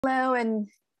Hello and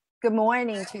good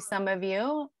morning to some of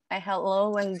you.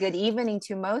 Hello and good evening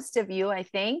to most of you, I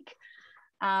think.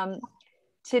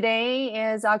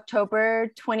 Today is October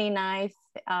 29th,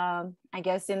 I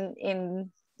guess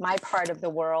in my part of the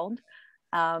world,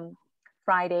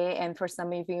 Friday. And for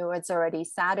some of you, it's already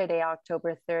Saturday,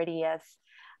 October 30th.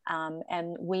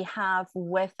 And we have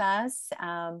with us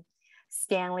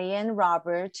Stanley and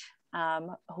Robert,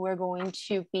 who are going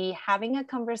to be having a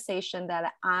conversation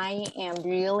that I am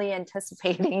really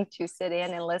anticipating to sit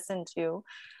in and listen to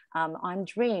on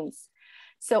dreams.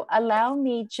 So allow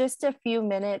me just a few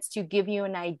minutes to give you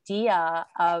an idea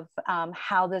of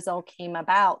how this all came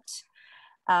about.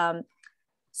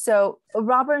 So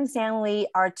Robert and Stanley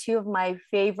are two of my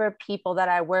favorite people that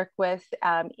I work with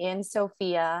in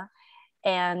Sofia.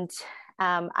 And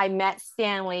I met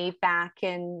Stanley back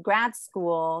in grad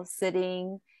school,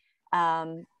 sitting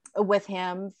with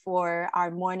him for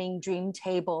our morning dream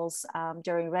tables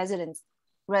during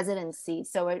residency.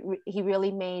 So he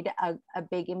really made a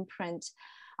big imprint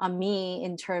on me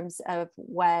in terms of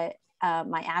what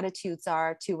my attitudes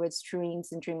are towards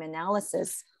dreams and dream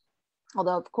analysis.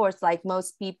 Although, of course, like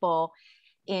most people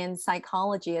in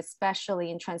psychology,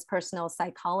 especially in transpersonal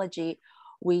psychology,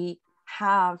 we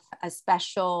have a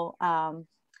special,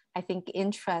 I think,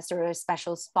 interest or a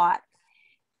special spot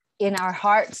in our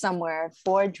heart somewhere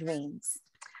for dreams.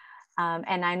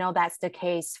 And I know that's the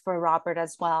case for Robert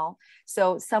as well.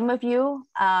 So some of you,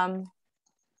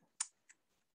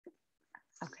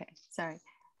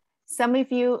 some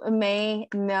of you may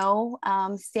know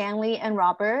Stanley and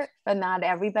Robert, but not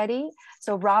everybody.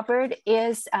 So Robert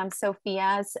is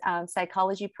Sofia's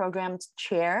psychology program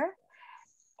chair,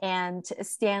 and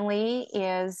Stanley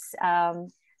is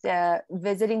the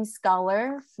visiting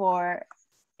scholar for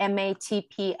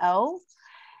MATPO.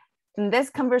 And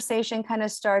this conversation kind of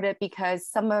started because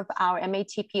some of our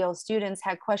MATPO students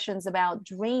had questions about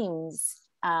dreams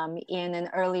in an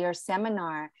earlier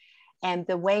seminar. And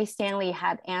the way Stanley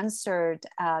had answered,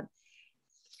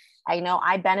 I know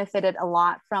I benefited a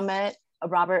lot from it.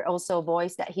 Robert also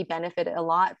voiced that he benefited a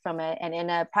lot from it. And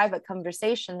in a private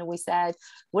conversation, we said,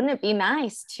 wouldn't it be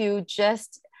nice to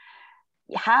just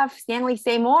have Stanley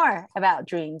say more about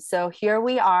dreams? So here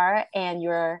we are, and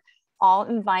you're all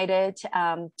invited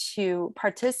to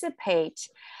participate.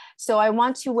 So I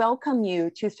want to welcome you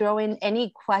to throw in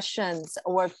any questions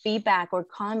or feedback or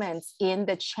comments in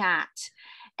the chat.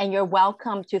 And you're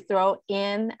welcome to throw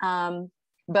in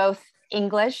both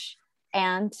English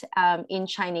and in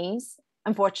Chinese.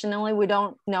 Unfortunately, we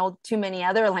don't know too many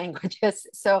other languages.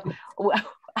 So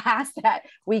ask that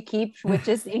we keep, which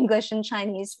is English and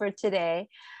Chinese for today.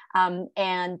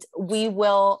 And we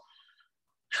will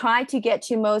try to get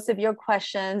to most of your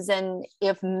questions. And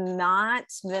if not,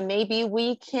 then maybe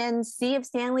we can see if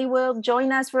Stanley will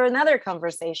join us for another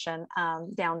conversation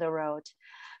down the road.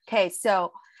 Okay,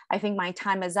 so I think my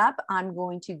time is up. I'm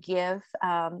going to give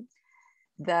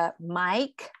the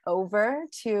mic over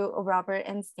to Robert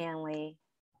and Stanley.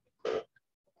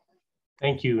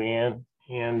 Thank you, Anne.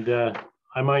 And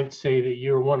I might say that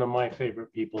you're one of my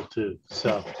favorite people too.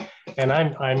 So, and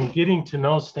I'm getting to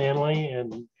know Stanley,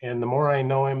 and the more I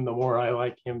know him, the more I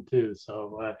like him too.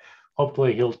 So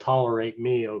hopefully he'll tolerate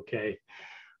me okay.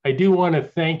 I do want to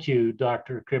thank you,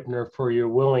 Dr. Krippner, for your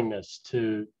willingness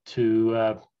to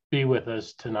be with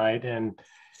us tonight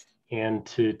and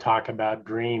to talk about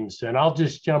dreams. And I'll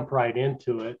just jump right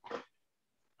into it.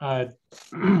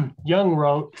 Jung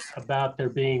wrote about there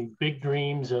being big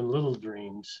dreams and little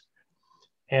dreams.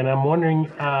 And I'm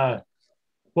wondering,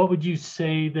 what would you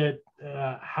say that,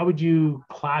 how would you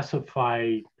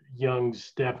classify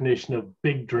Jung's definition of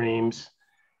big dreams?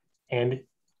 And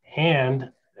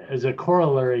as a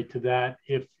corollary to that,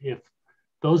 if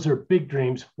those are big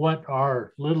dreams, what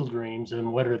are little dreams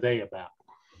and what are they about?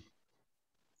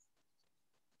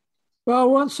 Well,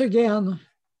 once again,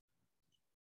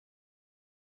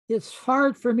 it's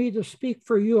hard for me to speak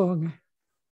for Jung.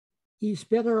 He's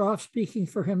better off speaking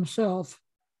for himself.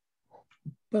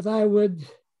 But I would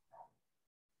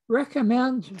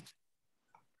recommend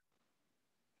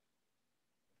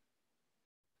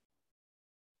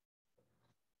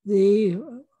the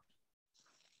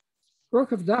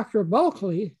work of Dr.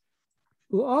 Bulkley,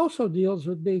 who also deals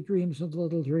with big dreams and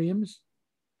little dreams.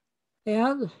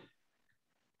 And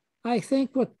I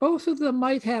think what both of them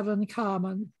might have in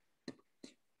common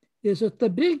is that the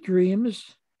big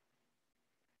dreams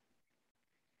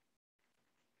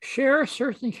share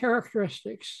certain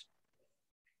characteristics.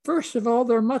 First of all,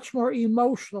 they're much more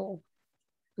emotional,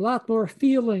 a lot more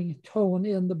feeling tone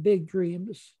in the big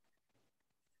dreams.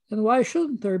 And why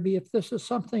shouldn't there be? If this is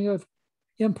something of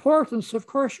importance, of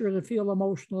course you're going to feel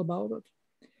emotional about it.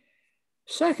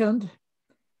 Second,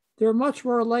 they're much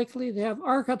more likely to have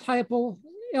archetypal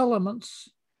elements.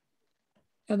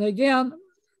 And again,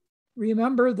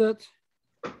 remember that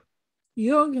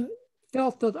Jung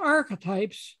felt that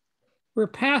archetypes were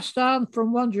passed on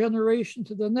from one generation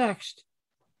to the next,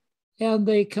 and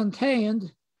they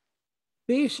contained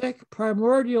basic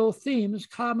primordial themes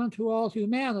common to all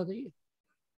humanity.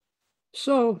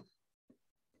 So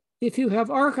if you have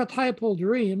archetypal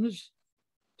dreams,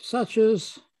 such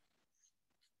as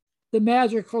the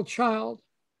magical child,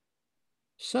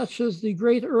 such as the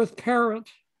great earth parent,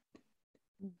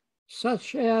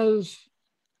 such as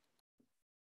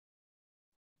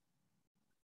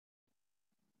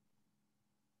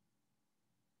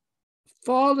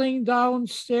falling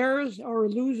downstairs or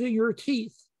losing your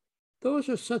teeth, those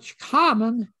are such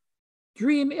common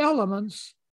dream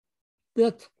elements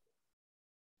that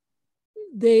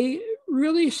they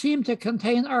really seem to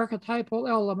contain archetypal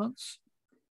elements.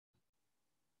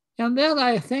 And then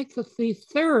I think that the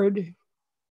third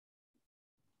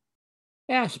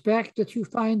aspect that you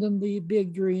find in the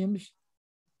big dreams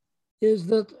is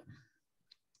that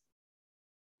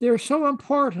they're so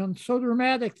important, so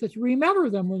dramatic that you remember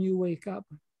them when you wake up.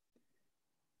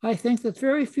 I think that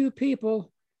very few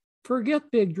people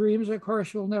forget big dreams. Of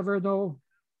course, we'll never know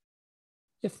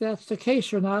if that's the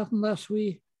case or not unless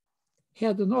we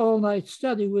had an all-night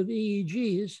study with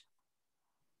EEGs.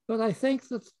 But I think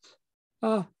that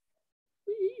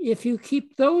if you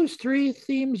keep those three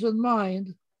themes in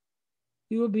mind,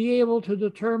 you will be able to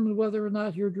determine whether or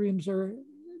not your dreams are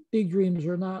big dreams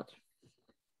or not.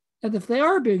 And if they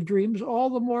are big dreams,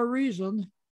 all the more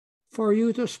reason for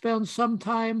you to spend some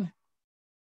time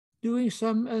doing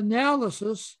some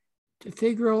analysis to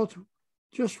figure out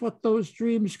just what those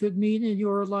dreams could mean in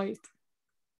your life.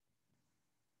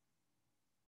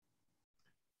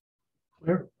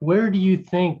 Where do you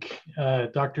think,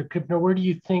 Dr. Krippner, where do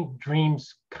you think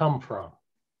dreams come from?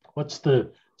 What's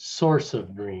the source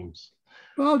of dreams?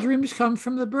 Well, dreams come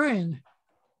from the brain.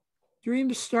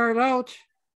 Dreams start out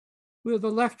with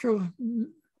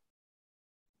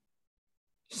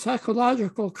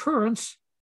psychological currents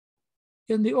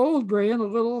in the old brain, a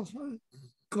little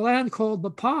gland called the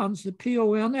pons, the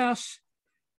PONS,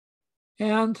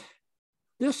 and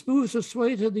this moves its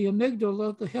way to the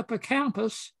amygdala, the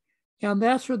hippocampus, and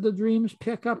that's where the dreams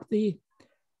pick up the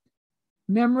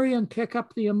memory and pick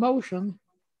up the emotion.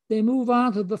 They move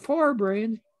on to the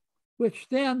forebrain, which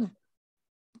then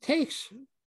takes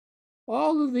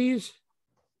all of these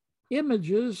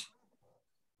images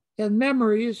and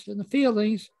memories and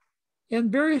feelings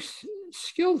and very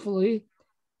skillfully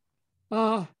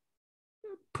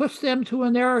puts them to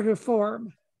a narrative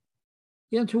form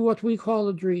into what we call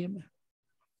a dream.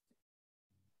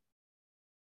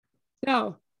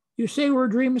 Now, you say where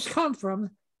dreams come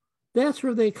from. That's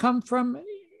where they come from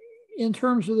in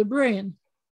terms of the brain.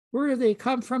 Where do they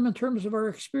come from in terms of our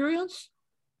experience?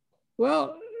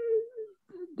 Well,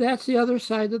 that's the other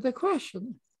side of the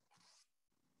question.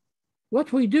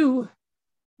 What we do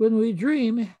when we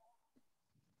dream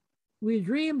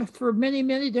for many,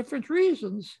 many different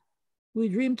reasons. We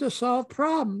dream to solve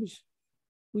problems.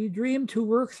 We dream to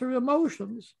work through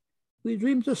emotions. We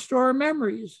dream to store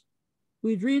memories.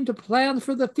 We dream to plan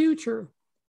for the future.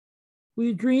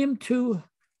 We dream to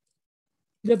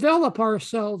develop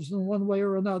ourselves in one way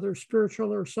or another,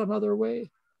 spiritual or some other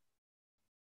way.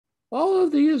 All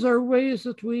of these are ways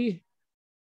that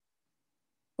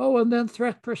and then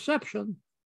threat perception.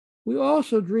 We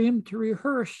also dream to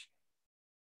rehearse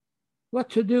what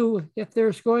to do if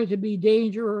there's going to be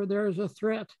danger or there's a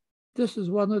threat. This is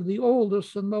one of the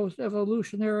oldest and most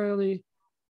evolutionarily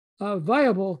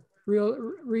viable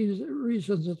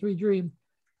reasons that we dream.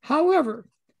 However,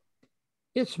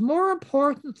 it's more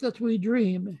important that we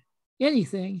dream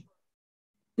anything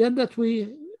than that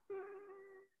we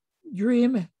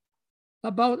dream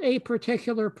about a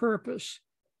particular purpose.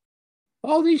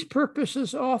 All these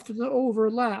purposes often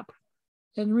overlap.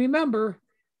 And remember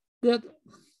that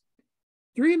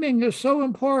dreaming is so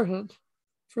important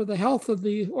for the health of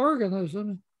the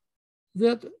organism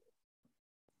that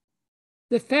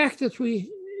the fact that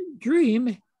we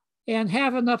dream and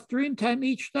have enough dream time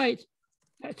each night,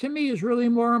 to me, is really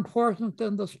more important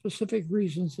than the specific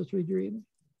reasons that we dream.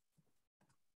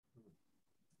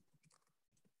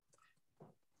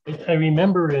 I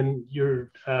remember in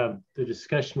your the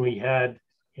discussion we had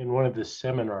in one of the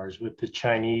seminars with the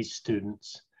Chinese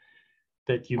students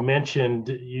that you mentioned,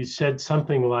 you said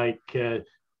something like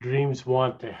dreams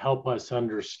want to help us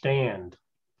understand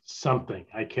something.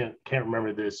 I can't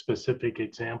remember the specific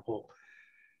example,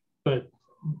 but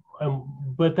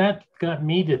that got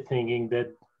me to thinking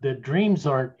that that dreams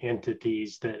aren't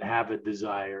entities that have a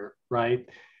desire, right?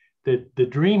 That the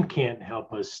dream can't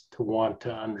help us to want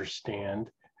to understand.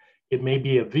 It may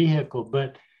be a vehicle,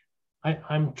 but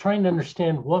I'm trying to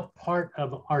understand what part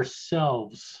of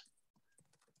ourselves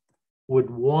would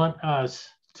want us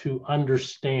to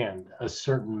understand a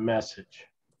certain message.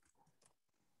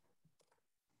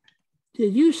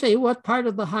 Did you say what part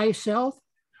of the high self?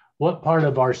 What part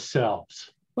of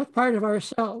ourselves? What part of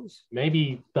ourselves?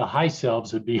 Maybe the high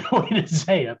selves would be a way to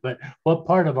say it, but what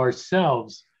part of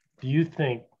ourselves do you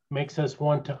think makes us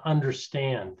want to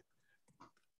understand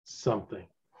something?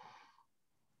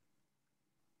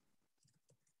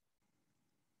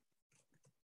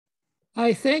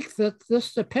 I think that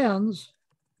this depends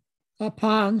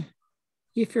upon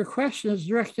if your question is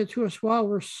directed to us while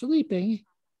we're sleeping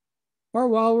or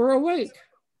while we're awake.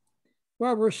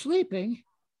 While we're sleeping,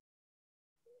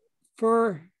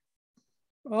 for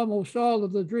almost all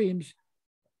of the dreams,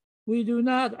 we do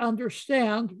not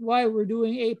understand why we're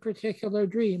doing a particular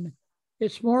dream.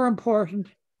 It's more important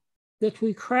that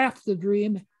we craft the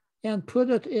dream and put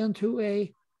it into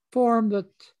a form that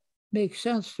makes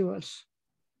sense to us.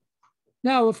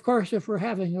 Now, of course, if we're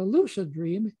having a lucid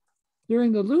dream,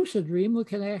 during the lucid dream, we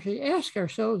can actually ask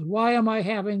ourselves, why am I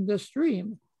having this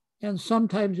dream? And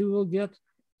sometimes we will get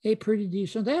a pretty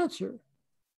decent answer.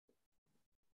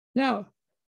 Now,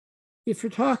 if you're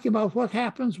talking about what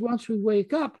happens once we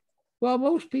wake up, well,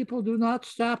 most people do not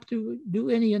stop to do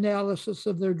any analysis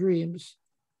of their dreams.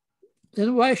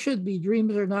 And why should be?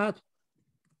 Dreams are not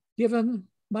given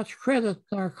much credit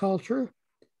in our culture.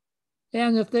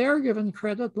 And if they are given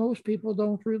credit, most people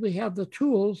don't really have the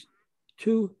tools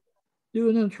to do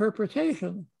an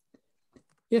interpretation.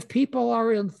 If people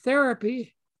are in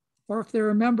therapy, or if they're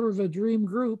a member of a dream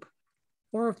group,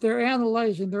 or if they're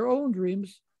analyzing their own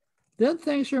dreams, then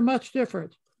things are much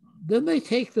different. Then they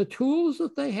take the tools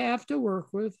that they have to work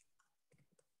with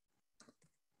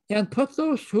and put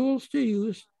those tools to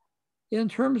use in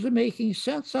terms of making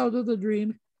sense out of the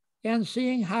dream and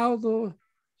seeing how those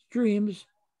dreams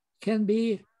can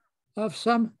be of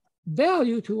some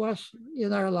value to us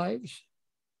in our lives.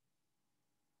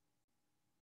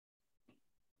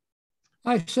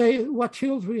 I say what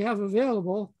tools we have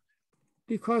available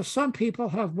because some people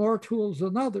have more tools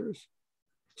than others.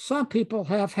 Some people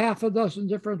have half a dozen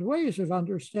different ways of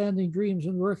understanding dreams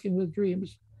and working with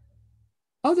dreams.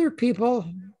 Other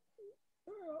people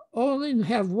only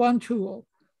have one tool.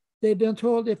 They've been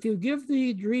told if you give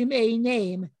the dream a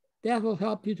name, that will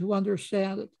help you to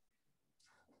understand it.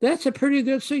 That's a pretty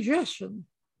good suggestion.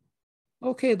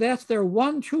 Okay, that's their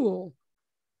one tool.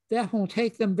 That won't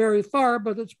take them very far,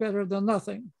 but it's better than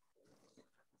nothing.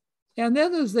 And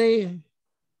then as they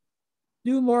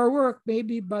do more work,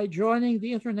 maybe by joining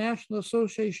the International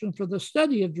Association for the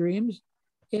Study of Dreams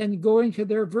and going to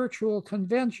their virtual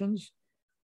conventions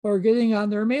or getting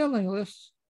on their mailing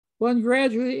lists, one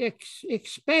gradually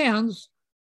expands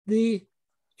the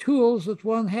tools that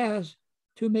one has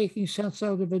to making sense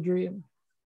out of a dream.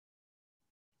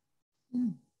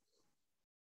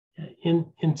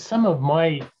 In some of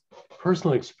my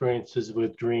personal experiences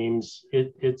with dreams,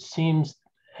 it seems,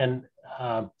 and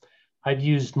I've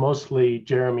used mostly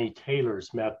Jeremy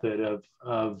Taylor's method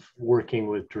of working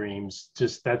with dreams.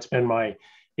 Just that's been my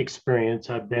experience.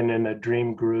 I've been in a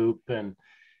dream group and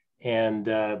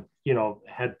you know,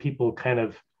 had people kind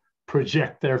of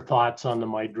project their thoughts onto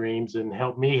my dreams and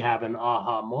help me have an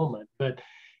aha moment. But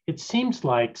it seems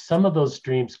like some of those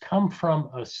dreams come from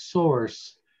a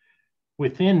source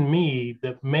within me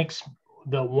that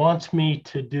wants me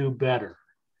to do better,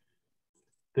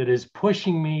 that is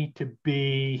pushing me to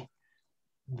be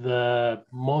the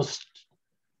most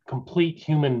complete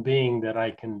human being that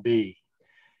I can be.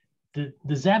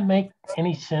 Does that make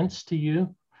any sense to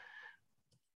you?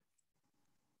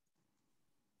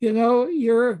 You know,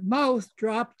 your mouth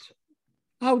dropped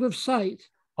out of sight.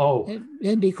 Oh.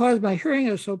 And because my hearing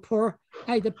is so poor,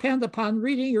 I depend upon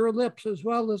reading your lips as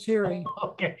well as hearing.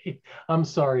 Okay, I'm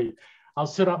sorry. I'll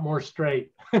sit up more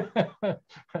straight.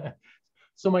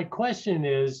 So my question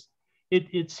is,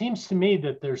 it seems to me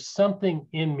that there's something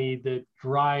in me that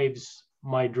drives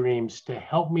my dreams to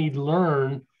help me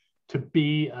learn to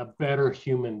be a better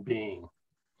human being.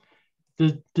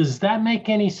 Does that make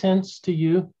any sense to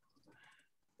you?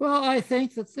 Well, I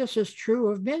think that this is true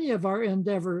of many of our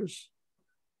endeavors.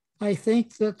 I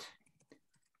think that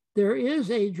there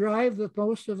is a drive that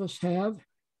most of us have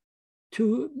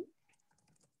to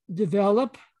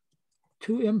develop,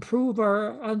 to improve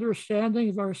our understanding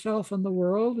of ourselves and the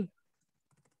world.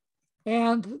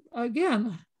 And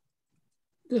again,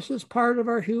 this is part of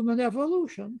our human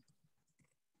evolution.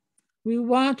 We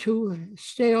want to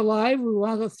stay alive. We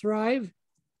want to thrive.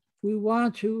 We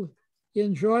want to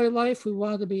enjoy life. We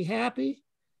want to be happy.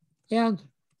 And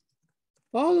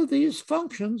all of these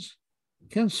functions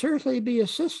can certainly be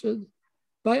assisted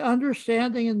by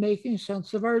understanding and making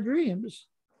sense of our dreams.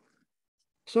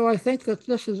 So I think that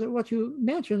this is what you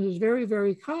mentioned is very,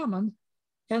 very common.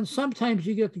 And sometimes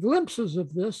you get glimpses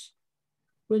of this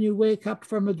when you wake up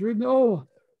from a dream. Oh,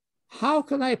 how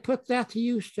can I put that to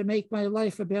use to make my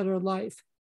life a better life?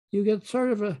 You get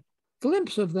sort of a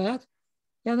glimpse of that.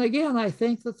 And again, I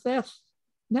think that that's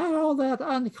not all that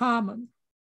uncommon.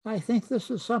 I think this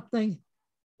is something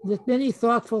that many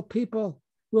thoughtful people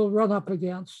will run up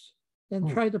against and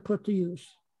try to put to use.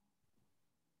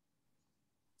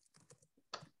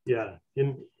 Yeah,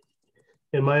 in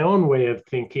my own way of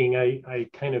thinking, I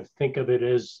kind of think of it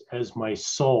as my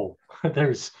soul.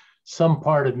 There's some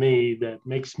part of me that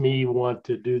makes me want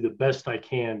to do the best I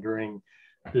can during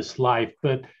this life,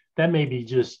 but that may be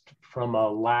just from a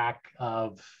lack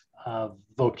of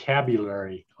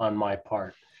vocabulary on my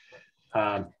part.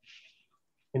 And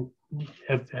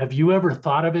have you ever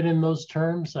thought of it in those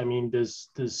terms? I mean, does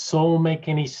soul make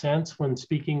any sense when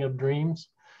speaking of dreams?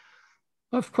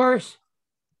 Of course,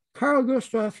 Carl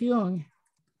Gustav Jung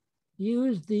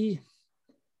used the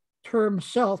term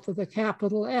self with a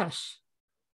capital S.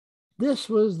 This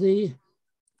was the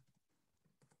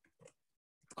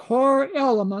core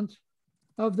element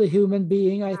of the human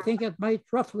being. I think it might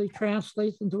roughly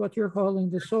translate into what you're calling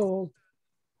the soul.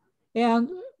 And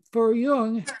for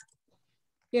Jung,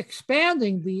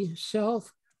 expanding the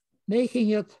self, making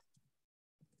it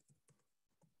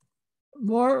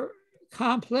more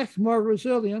complex, more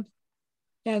resilient,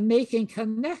 and making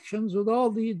connections with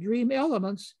all the dream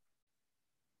elements,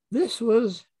 this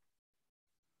was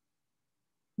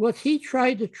what he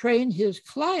tried to train his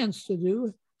clients to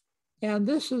do. And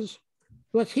this is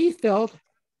what he felt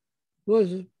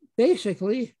was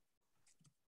basically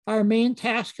our main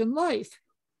task in life,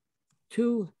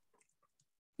 to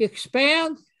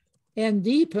expand and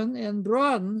deepen and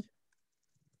broaden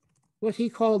what he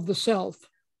called the self.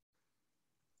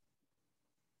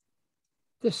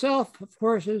 The self, of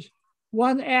course, is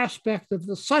one aspect of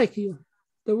the psyche.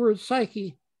 The word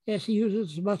psyche, as he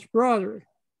uses, is much broader.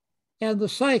 And the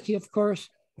psyche, of course,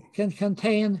 can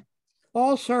contain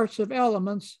all sorts of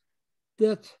elements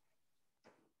that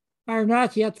are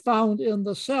not yet found in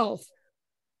the self,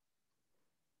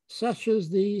 such as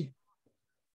the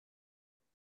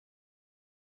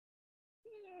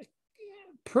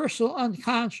personal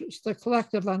unconscious, the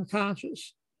collective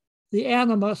unconscious, the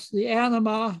animus, the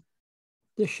anima,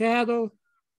 the shadow.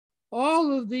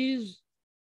 All of these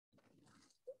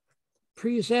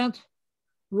present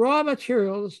raw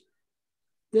materials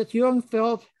that Jung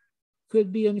felt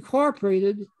could be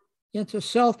incorporated into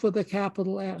self with a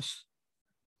capital S.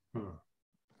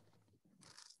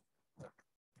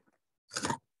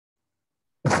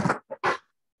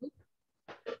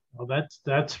 Well,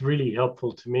 that's really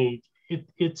helpful to me.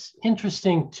 It's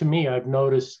interesting to me. I've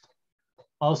noticed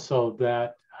also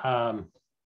that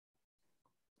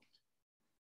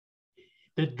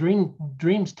that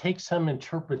dreams take some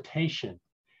interpretation.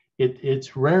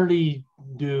 It's rarely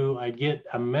do I get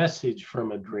a message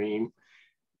from a dream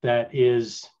that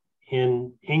is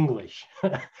in English,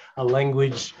 a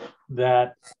language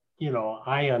that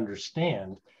I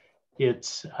understand.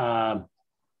 It's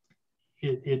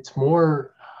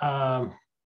more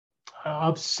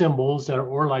of symbols that are,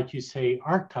 or like you say,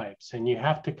 archetypes, and you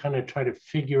have to kind of try to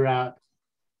figure out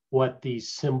what these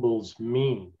symbols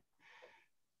mean.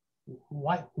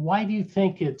 Why do you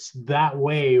think it's that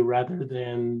way rather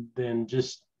than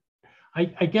just, I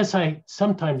guess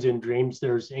sometimes in dreams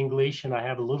there's English and I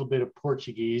have a little bit of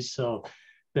Portuguese, so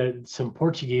that some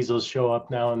Portuguese will show up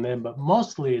now and then, but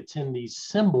mostly it's in these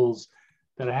symbols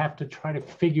that I have to try to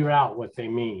figure out what they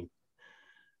mean.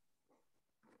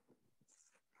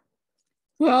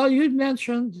 Well, you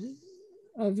mentioned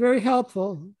a very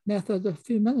helpful method a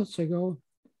few minutes ago,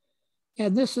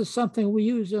 and this is something we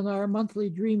use in our monthly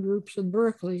dream groups in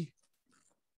Berkeley.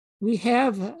 We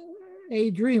have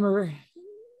a dreamer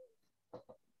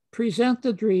present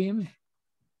the dream.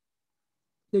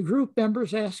 The group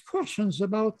members ask questions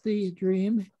about the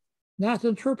dream, not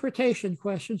interpretation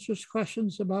questions, just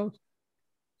questions about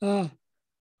the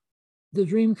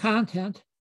dream content.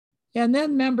 And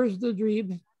then members of the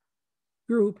dream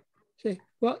group say,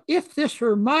 well, if this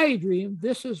were my dream,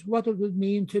 this is what it would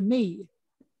mean to me.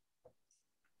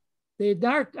 They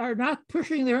are not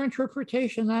pushing their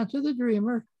interpretation onto the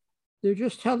dreamer. They're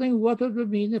just telling what it would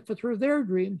mean if it were their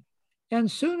dream. And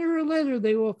sooner or later,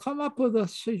 they will come up with a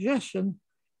suggestion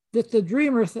that the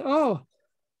dreamer,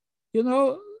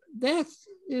 that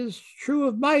is true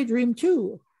of my dream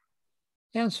too.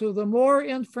 And so the more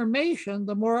information,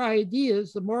 the more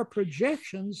ideas, the more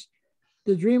projections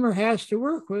the dreamer has to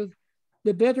work with,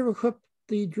 the better equipped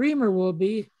the dreamer will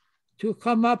be to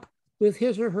come up with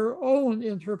his or her own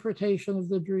interpretation of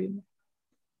the dream.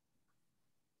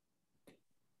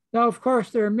 Now, of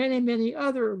course, there are many, many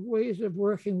other ways of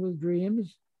working with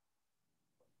dreams.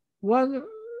 One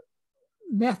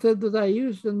method that I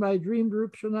used in my dream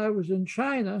groups when I was in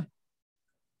China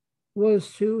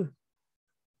was to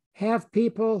have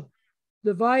people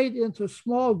divide into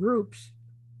small groups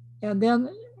and then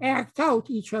act out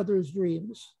each other's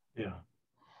dreams. Yeah.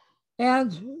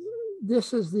 And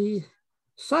this is the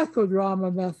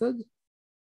psychodrama method,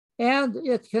 and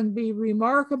it can be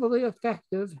remarkably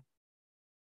effective,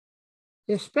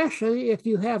 especially if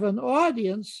you have an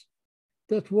audience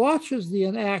that watches the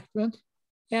enactment,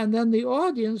 and then the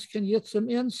audience can get some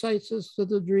insights as to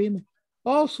the dream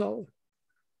also.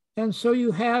 And so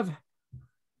you have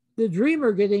the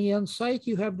dreamer getting insight,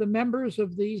 you have the members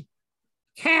of the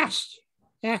cast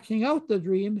acting out the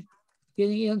dream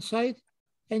getting insight,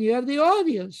 and you have the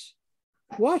audience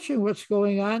watching what's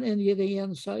going on and getting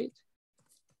insight.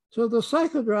 So the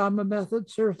psychodrama method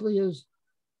certainly is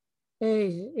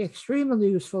an extremely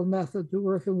useful method to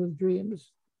working with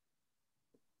dreams.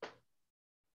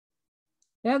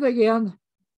 And again,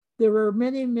 there are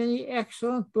many, many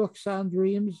excellent books on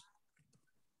dreams.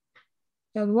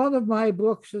 And one of my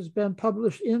books has been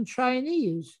published in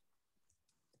Chinese.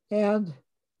 And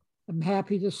I'm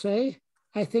happy to say,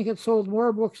 I think it sold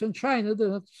more books in China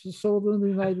than it's sold in the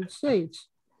United States.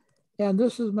 And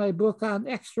this is my book on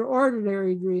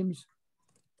extraordinary dreams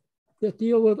that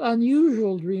deal with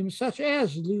unusual dreams, such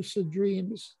as lucid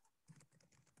dreams,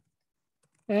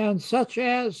 and such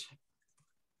as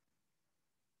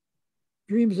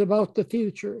dreams about the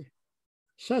future,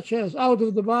 such as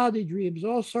out-of-the-body dreams,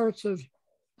 all sorts of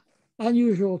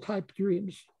unusual type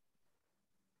dreams.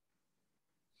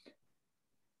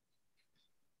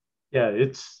 Yeah,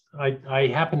 I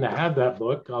happen to have that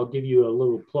book. I'll give you a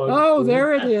little plug. Oh,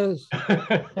 there it is.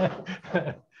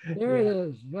 There it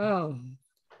is. Well,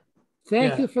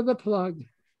 thank you for the plug.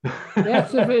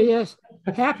 That's yes.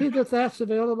 Happy that that's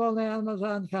available on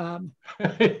Amazon.com.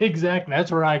 Exactly.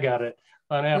 That's where I got it,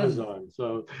 on Amazon.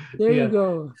 So there you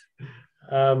go.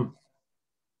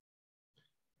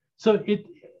 So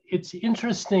it's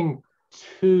interesting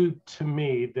to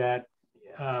me that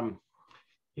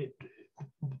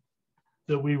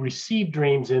that we receive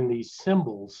dreams in these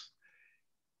symbols,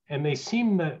 and they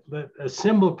seem that a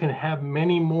symbol can have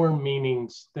many more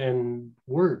meanings than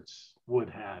words would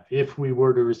have if we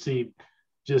were to receive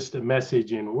just a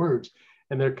message in words.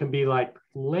 And there can be like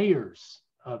layers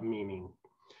of meaning.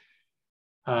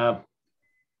 And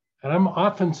I'm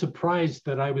often surprised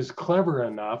that I was clever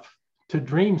enough to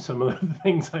dream some of the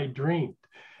things I dreamed.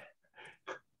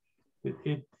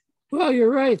 Well,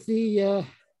 you're right.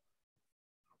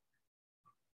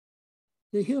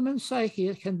 The human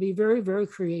psyche can be very, very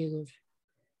creative.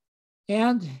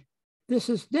 And this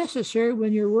is necessary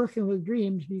when you're working with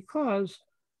dreams, because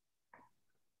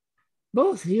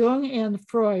both Jung and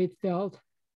Freud felt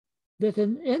that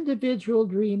an individual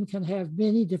dream can have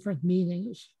many different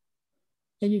meanings.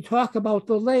 And you talk about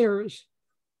the layers.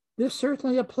 This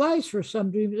certainly applies for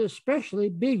some dreams, especially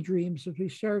big dreams, as we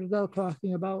started out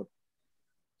talking about.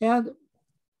 And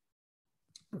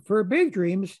for big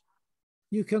dreams,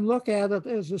 you can look at it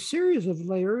as a series of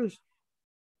layers,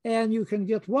 and you can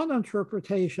get one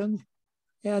interpretation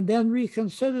and then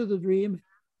reconsider the dream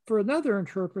for another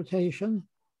interpretation.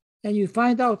 And you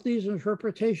find out these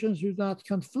interpretations do not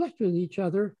conflict with each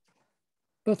other,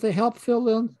 but they help fill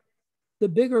in the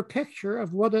bigger picture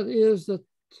of what it is that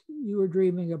you were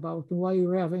dreaming about and why you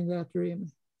were having that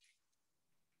dream.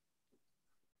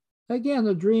 Again,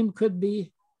 a dream could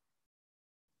be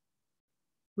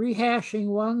rehashing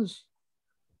one's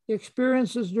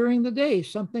experiences during the day,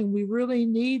 something we really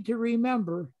need to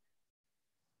remember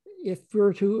if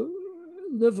we're to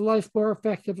live life more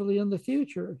effectively in the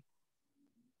future.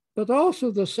 But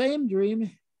also the same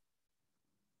dream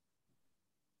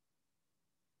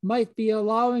might be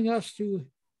allowing us to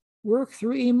work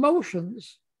through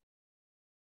emotions.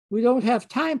 We don't have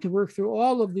time to work through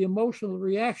all of the emotional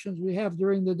reactions we have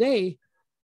during the day,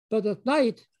 but at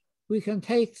night we can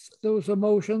take those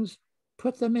emotions,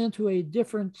 put them into a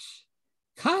different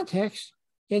context,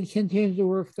 and continue to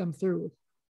work them through.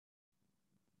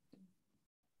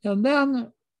 And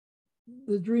then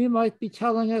the dream might be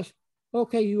telling us,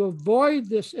 okay, you avoid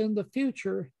this in the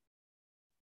future.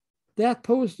 That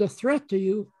posed a threat to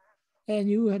you, and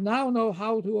you now know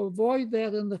how to avoid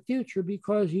that in the future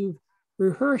because you've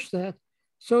rehearsed that.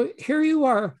 So here you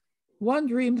are, one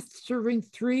dream serving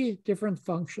three different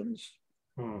functions.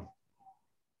 Right.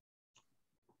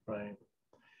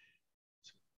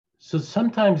 So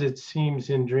sometimes it seems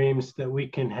in dreams that we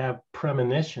can have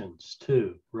premonitions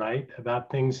too, right? About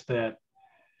things that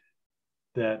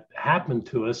happen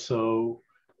to us, or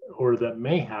that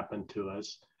may happen to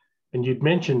us. And you'd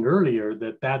mentioned earlier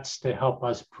that that's to help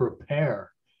us prepare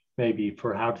maybe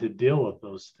for how to deal with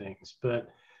those things. But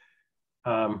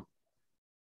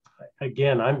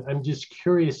again, I'm just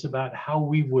curious about how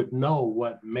we would know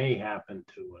what may happen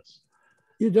to us.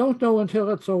 You don't know until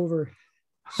it's over.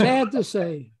 Sad to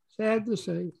say, sad to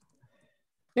say.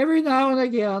 Every now and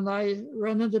again, I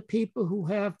run into people who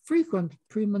have frequent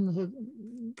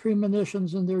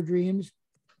premonitions in their dreams,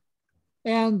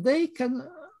 and they can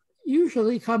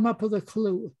usually come up with a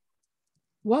clue.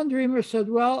 One dreamer said,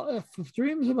 well, if the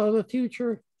dream's about the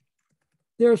future,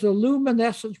 there's a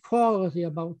luminescent quality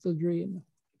about the dream.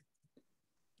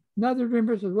 Another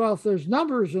dreamer said, well, if there's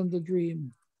numbers in the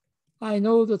dream, I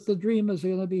know that the dream is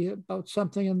going to be about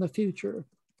something in the future.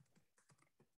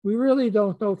 We really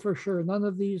don't know for sure. None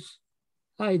of these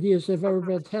ideas have ever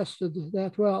been tested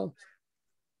that well.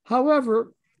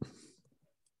 However,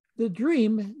 the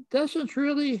dream doesn't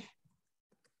really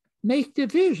make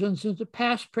divisions into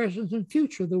past, present, and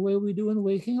future the way we do in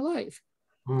waking life.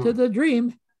 To the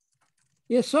dream,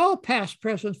 it's all past,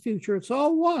 present, future. It's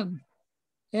all one.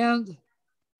 And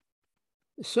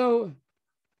so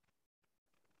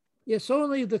it's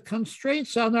only the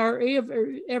constraints on our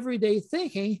everyday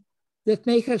thinking that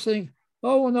make us think,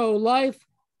 oh no, life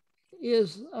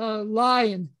is a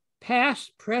line,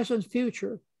 past, present,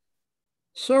 future.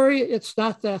 Sorry, it's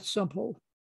not that simple.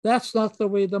 That's not the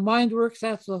way the mind works.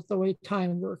 That's not the way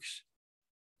time works.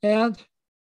 And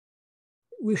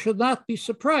we should not be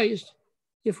surprised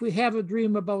if we have a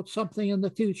dream about something in the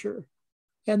future.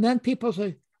 And then people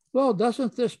say, well,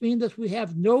 doesn't this mean that we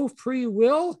have no free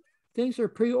will? Things are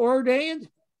preordained?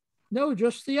 No,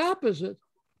 just the opposite.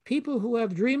 People who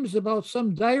have dreams about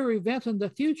some dire event in the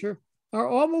future are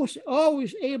almost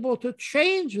always able to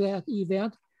change that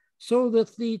event so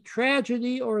that the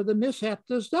tragedy or the mishap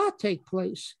does not take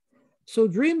place. So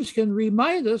dreams can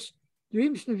remind us,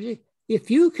 dreams can say,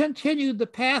 if you continue the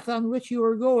path on which you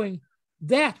are going,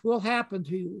 that will happen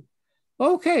to you.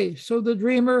 Okay, so the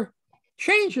dreamer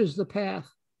changes the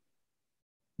path.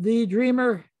 The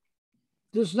dreamer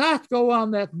does not go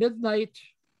on that midnight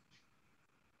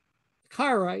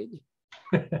car ride.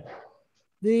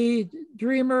 The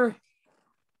dreamer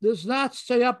does not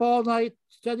stay up all night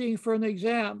studying for an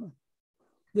exam.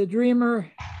 The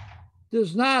dreamer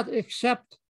does not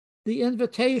accept the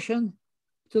invitation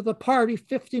to the party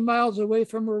 50 miles away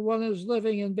from where one is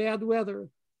living in bad weather.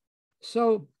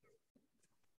 So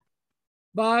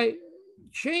by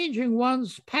changing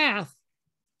one's path,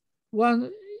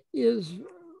 one is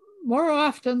more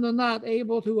often than not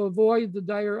able to avoid the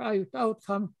dire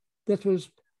outcome that was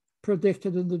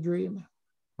predicted in the dream.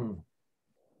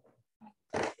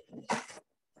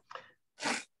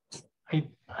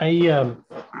 I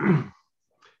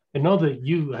know that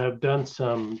you have done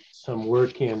some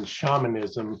work in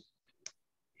shamanism,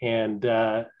 and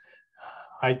I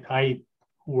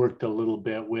worked a little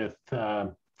bit with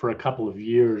for a couple of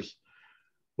years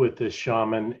with the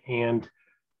shaman, and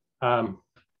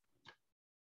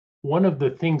one of the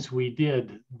things we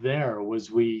did there was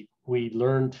we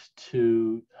learned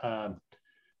to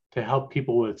help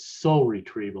people with soul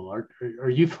retrieval. Are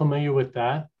you familiar with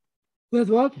that? With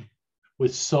what?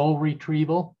 With soul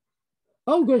retrieval.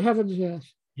 Oh, good heavens,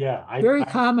 yes. Yeah. Very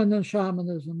common in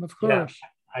shamanism, of course.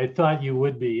 Yeah, I thought you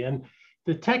would be. And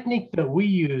the technique that we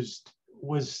used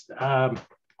was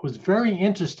very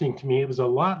interesting to me. It was a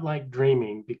lot like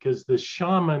dreaming, because the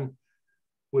shaman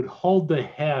would hold the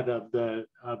head of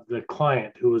the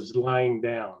client who was lying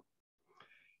down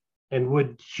and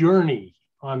would journey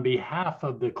on behalf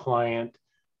of the client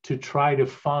to try to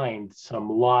find some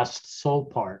lost soul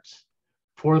parts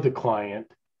for the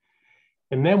client,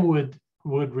 and then would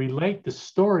relate the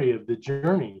story of the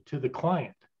journey to the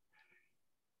client.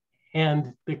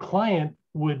 And the client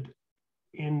would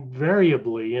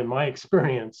invariably, in my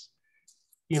experience,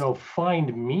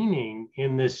 find meaning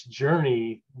in this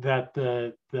journey that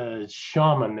the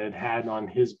shaman had on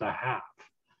his behalf.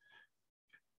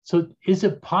 So is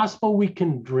it possible we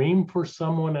can dream for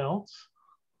someone else?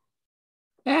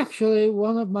 Actually,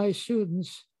 one of my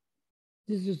students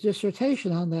did a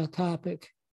dissertation on that topic,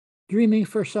 dreaming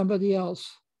for somebody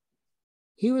else.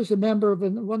 He was a member of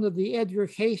one of the Edgar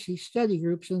Cayce study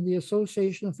groups in the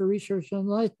Association for Research and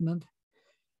Enlightenment.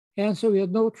 And so he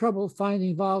had no trouble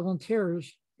finding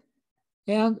volunteers.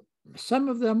 And some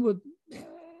of them would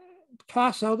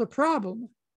toss out a problem.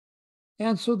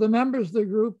 And so the members of the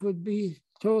group would be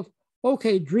told,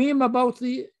 okay, dream about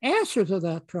the answer to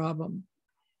that problem.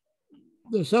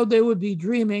 So they would be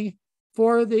dreaming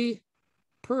for the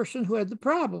person who had the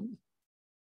problem.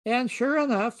 And sure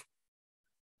enough,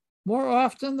 more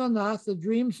often than not, the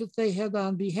dreams that they had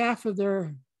on behalf of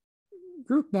their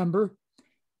group member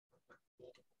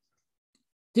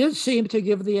did seem to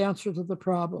give the answer to the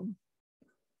problem.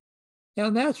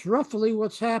 And that's roughly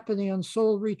what's happening in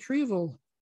soul retrieval.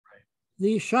 Right.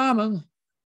 The shaman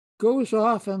goes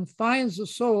off and finds the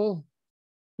soul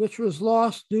which was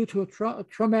lost due to a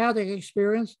traumatic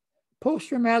experience.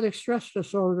 Post-traumatic stress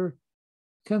disorder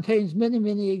contains many,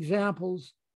 many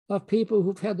examples of people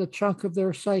who've had a chunk of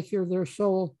their psyche or their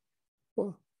soul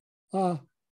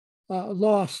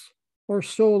lost or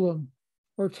stolen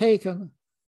or taken.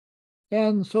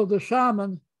 And so the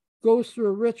shaman goes through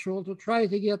a ritual to try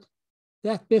to get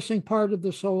that missing part of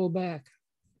the soul back.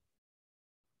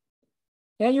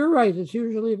 And you're right, it's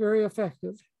usually very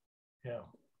effective. Yeah.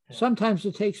 Sometimes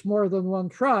it takes more than one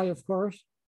try, of course,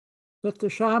 but the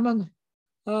shaman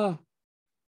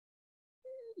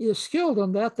is skilled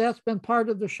in that. That's been part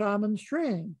of the shaman's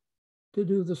training to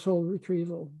do the soul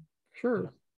retrieval.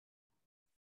 Sure.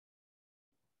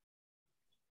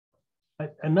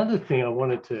 Another thing I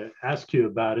wanted to ask you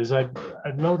about is I've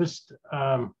noticed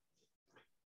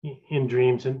in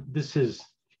dreams, and this is,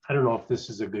 I don't know if this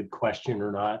is a good question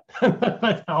or not,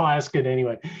 but I'll ask it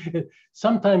anyway.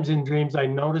 Sometimes in dreams, I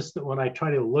notice that when I try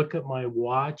to look at my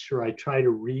watch or I try to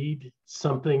read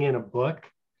something in a book,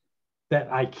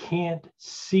 that I can't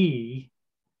see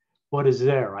what is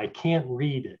there. I can't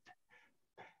read it.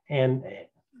 And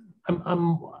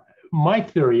my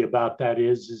theory about that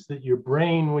is that your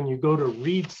brain, when you go to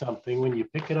read something, when you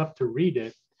pick it up to read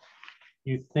it,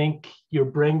 you think your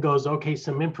brain goes, okay,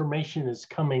 some information is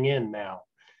coming in now,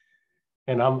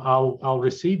 and I'll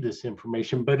receive this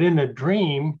information. But in a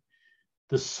dream,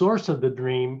 the source of the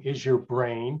dream is your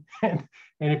brain. And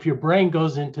if your brain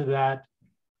goes into that,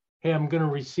 hey, I'm going to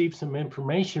receive some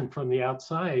information from the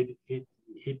outside, it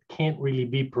can't really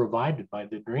be provided by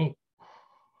the dream.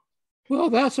 Well,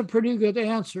 that's a pretty good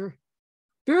answer.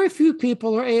 Very few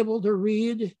people are able to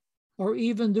read or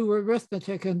even do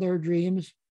arithmetic in their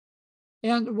dreams.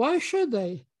 And why should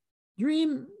they?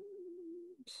 Dreams,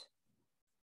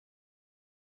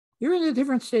 you're in a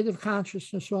different state of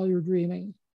consciousness while you're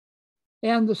dreaming.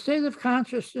 And the state of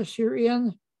consciousness you're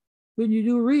in when you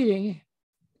do reading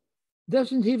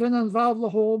doesn't even involve the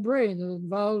whole brain. It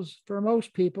involves, for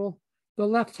most people, the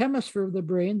left hemisphere of the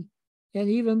brain, and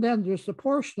even then just a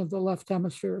portion of the left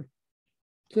hemisphere.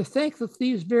 To think that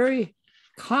these very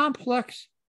complex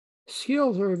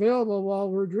skills are available while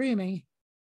we're dreaming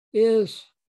is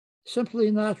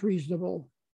simply not reasonable.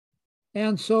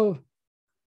 And so,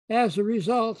 as a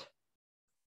result,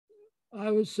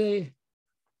 I would say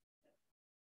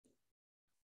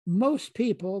most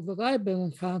people that I've been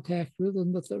in contact with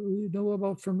and that we know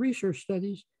about from research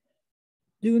studies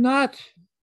do not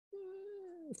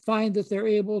find that they're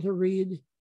able to read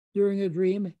during a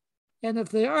dream. And if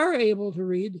they are able to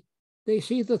read, they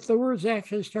see that the words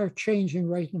actually start changing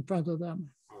right in front of them.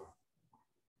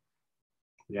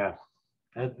 Yeah,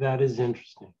 that is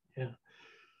interesting. Yeah.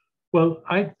 Well,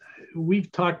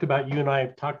 we've talked about, you and I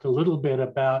have talked a little bit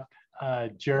about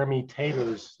Jeremy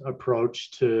Taylor's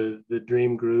approach to the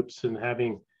dream groups and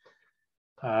having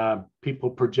people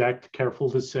project,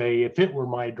 careful to say, if it were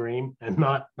my dream, and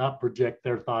not project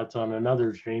their thoughts on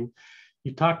another's dream.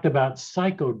 You talked about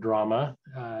psychodrama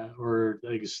or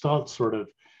a Gestalt sort of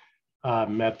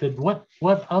method. What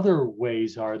other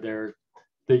ways are there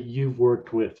that you've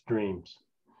worked with dreams?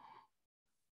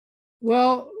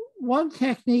 Well, one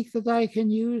technique that I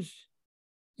can use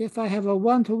if I have a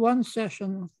one-to-one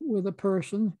session with a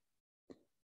person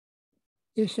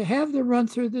is to have them run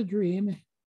through the dream,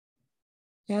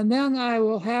 and then I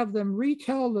will have them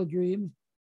retell the dream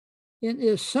in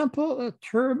as simple a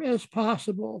term as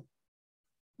possible.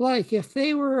 Like if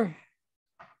they were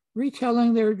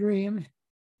retelling their dream,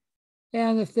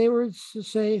 and if they were to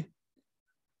say,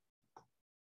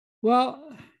 well,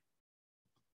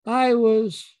 I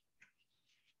was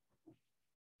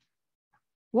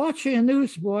watching a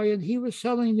newsboy and he was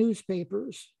selling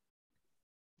newspapers,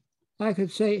 I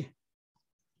could say,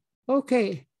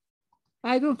 okay,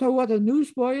 I don't know what a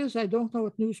newsboy is. I don't know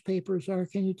what newspapers are.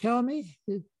 Can you tell me?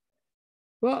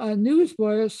 Well, a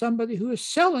newsboy is somebody who is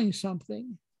selling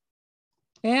something.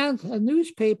 And a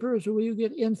newspaper is where you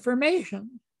get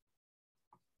information.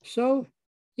 So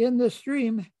in this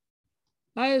dream,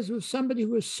 I was somebody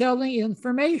who was selling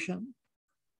information.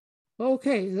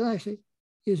 Okay, then I say,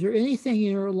 is there anything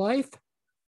in your life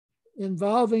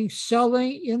involving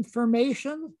selling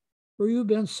information, where you've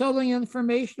been selling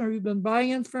information or you've been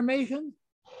buying information?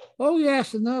 Oh,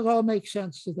 yes, and then it all makes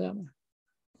sense to them.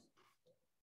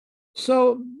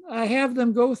 So I have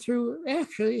them go through,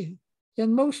 actually,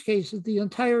 in most cases, the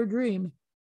entire dream,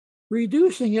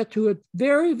 reducing it to a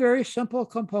very, very simple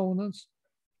components.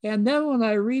 And then when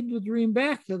I read the dream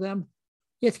back to them,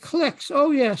 it clicks.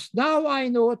 Oh, yes, now I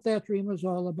know what that dream was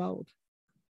all about.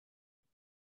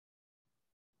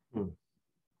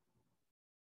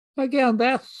 Again,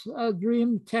 that's a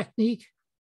dream technique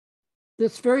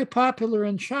that's very popular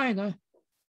in China,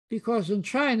 because in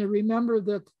China, remember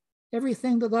that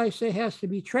everything that I say has to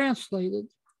be translated.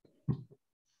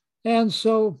 And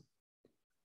so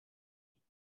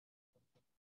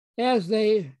as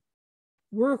they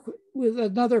work with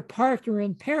another partner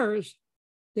in pairs,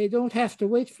 they don't have to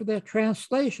wait for that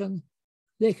translation.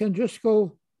 They can just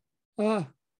go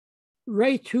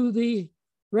right to the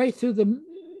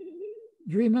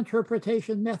dream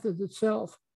interpretation method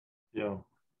itself. Yeah.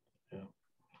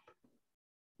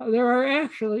 There are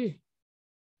actually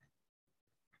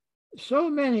so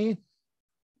many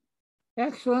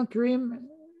excellent dream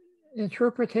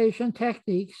interpretation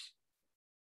techniques.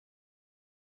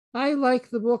 I like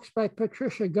the books by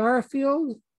Patricia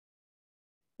Garfield,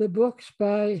 the books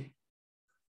by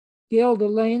Gail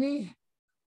Delaney.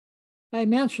 I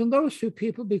mention those two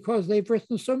people because they've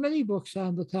written so many books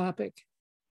on the topic.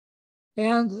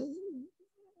 And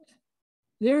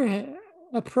their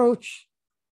approaches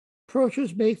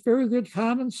make very good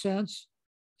common sense,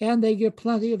 and they give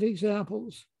plenty of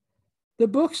examples. The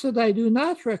books that I do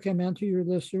not recommend to your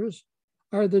listeners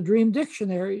are the dream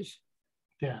dictionaries,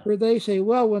 where they say,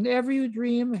 well, whenever you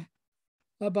dream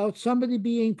about somebody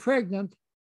being pregnant,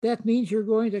 that means you're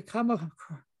going to come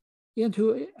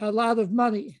into a lot of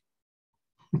money.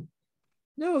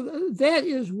 No, that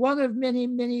is one of many,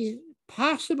 many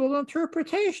possible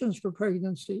interpretations for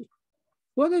pregnancy.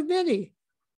 One of many.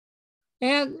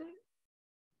 And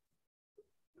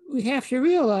we have to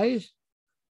realize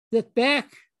that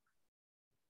back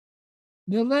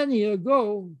millennia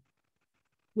ago,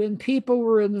 when people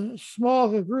were in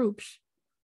small groups,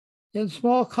 in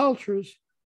small cultures,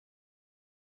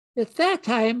 at that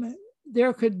time,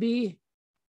 there could be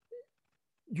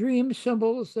dream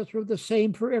symbols that were the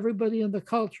same for everybody in the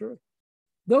culture.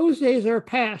 Those days are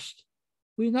past.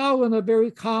 We now in a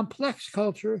very complex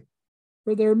culture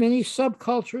where there are many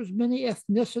subcultures, many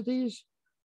ethnicities,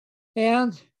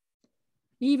 and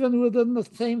even within the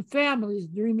same families,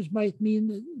 dreams might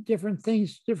mean different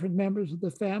things to different members of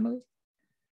the family.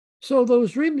 So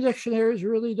those dream dictionaries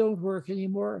really don't work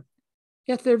anymore.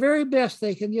 At their very best,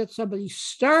 they can get somebody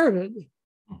started,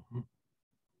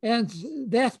 and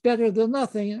that's better than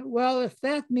nothing. Well, if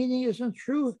that meaning isn't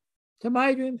true to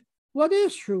my dream, what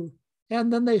is true?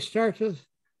 And then they start to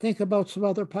think about some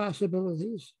other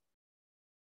possibilities.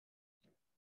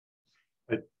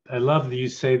 I love that you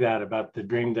say that about the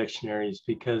dream dictionaries,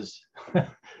 because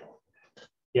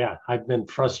yeah, I've been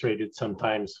frustrated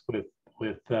sometimes with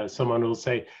someone who'll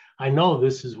say, I know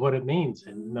this is what it means.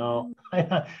 And no,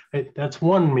 that's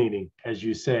one meaning, as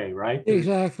you say, right?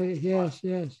 Exactly. Yes,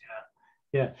 yes.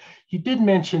 Yeah. You did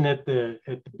mention at the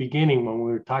beginning when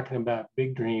we were talking about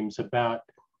big dreams about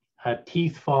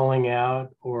teeth falling out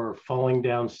or falling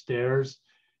downstairs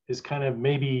is kind of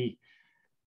maybe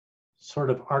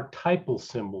sort of archetypal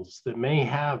symbols that may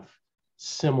have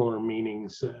similar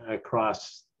meanings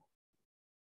across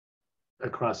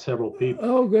several people.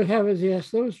 Oh, good heavens, yes.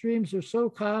 Those dreams are so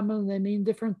common. They mean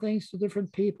different things to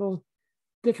different people,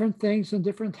 different things in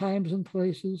different times and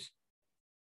places.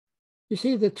 You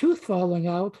see, the tooth falling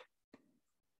out,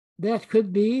 that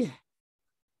could be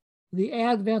the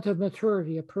advent of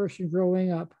maturity, a person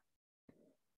growing up.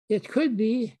 It could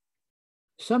be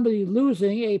somebody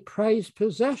losing a prized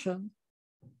possession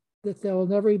that they'll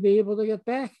never be able to get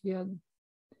back again.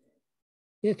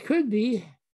 It could be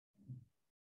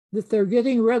that they're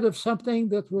getting rid of something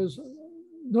that was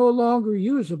no longer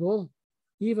usable,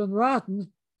 even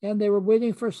rotten, and they were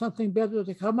waiting for something better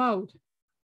to come out.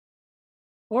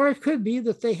 Or it could be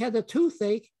that they had a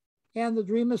toothache and the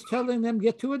dream is telling them,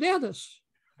 get to a dentist.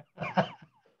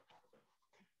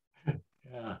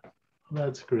 Yeah,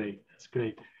 that's great. That's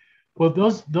great. Well,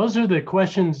 those are the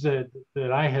questions that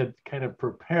I had kind of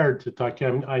prepared to talk to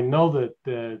you. I know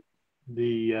that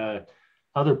the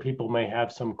other people may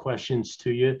have some questions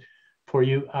for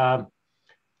you.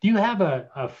 Do you have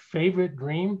a favorite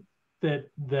dream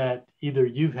that either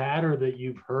you've had or that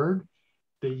you've heard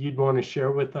that you'd want to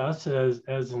share with us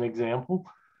as an example?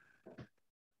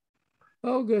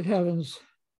 Oh, good heavens.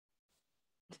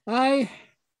 I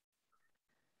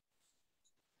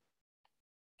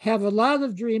have a lot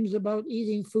of dreams about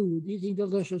eating food, eating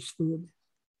delicious food.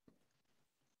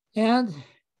 And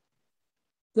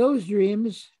those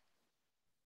dreams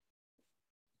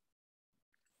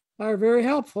are very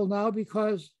helpful now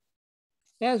because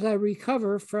as I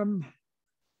recover from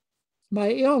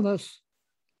my illness,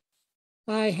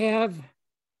 I have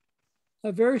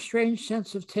a very strange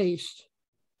sense of taste.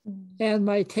 And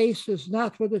my taste is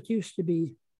not what it used to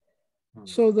be.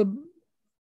 So the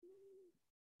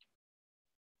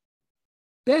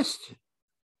best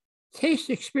taste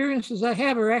experiences I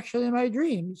have are actually in my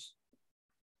dreams.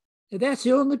 And that's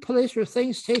the only place where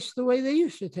things taste the way they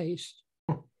used to taste.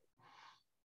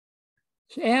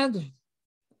 And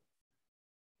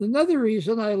another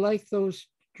reason I like those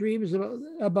dreams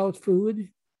about food,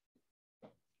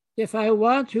 if I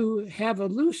want to have a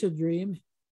lucid dream,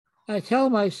 I tell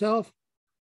myself,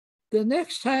 the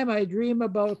next time I dream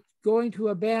about going to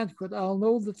a banquet, I'll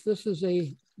know that this is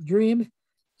a dream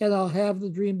and I'll have the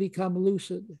dream become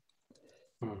lucid.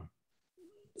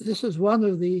 This is one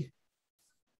of the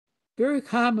very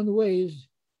common ways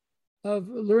of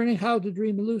learning how to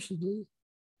dream lucidly.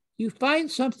 You find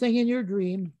something in your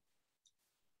dream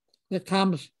that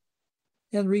comes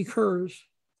and recurs.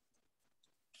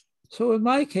 So in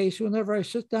my case, whenever I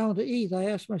sit down to eat,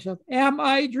 I ask myself, am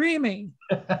I dreaming?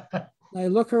 I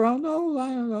look around, no, I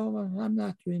don't know, I'm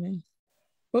not dreaming.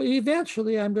 But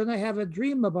eventually I'm going to have a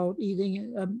dream about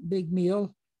eating a big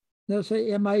meal. And I'll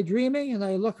say, am I dreaming? And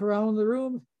I look around the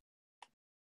room.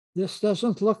 This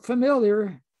doesn't look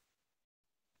familiar.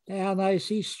 And I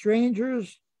see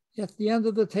strangers at the end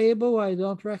of the table I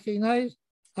don't recognize.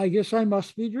 I guess I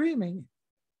must be dreaming.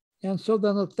 And so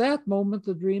then at that moment,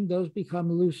 the dream does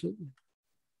become lucid.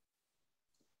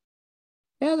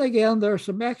 And again, there are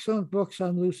some excellent books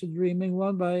on lucid dreaming,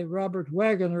 one by Robert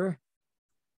Waggoner,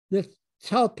 that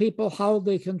tell people how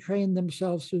they can train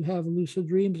themselves to have lucid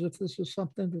dreams if this is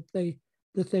something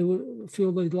that they would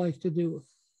feel they'd like to do.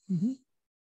 Mm-hmm.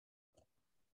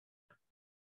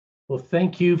 Well,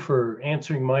 thank you for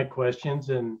answering my questions.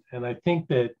 And I think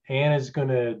that Anne is going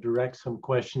to direct some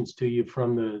questions to you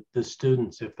from the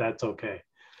students, if that's okay.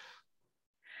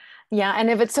 Yeah, and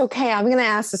if it's okay, I'm going to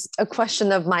ask a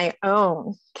question of my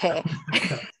own. Okay.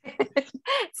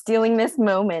 Stealing this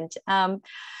moment.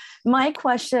 My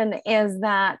question is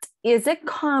that, is it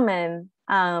common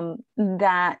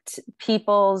that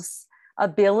people's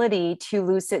ability to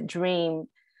lucid dream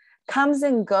comes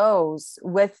and goes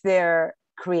with their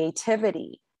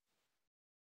creativity?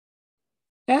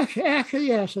 Actually,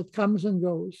 yes, it comes and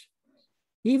goes.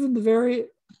 Even the very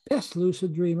best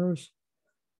lucid dreamers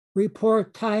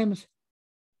report times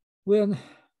when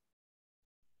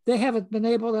they haven't been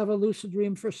able to have a lucid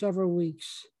dream for several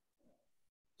weeks.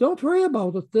 Don't worry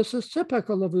about it. This is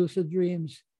typical of lucid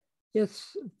dreams.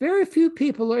 It's very few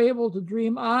people are able to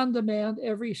dream on demand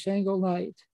every single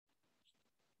night.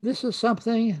 This is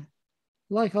something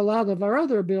like a lot of our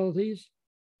other abilities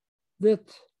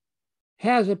that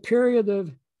has a period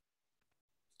of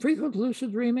frequent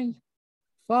lucid dreaming,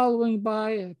 following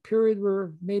by a period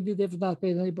where maybe they've not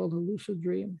been able to lucid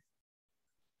dream.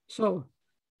 So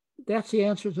that's the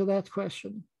answer to that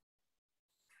question.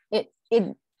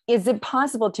 Is it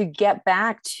possible to get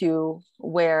back to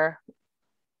where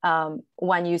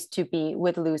one used to be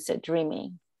with lucid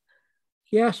dreaming?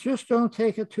 Yes, just don't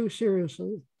take it too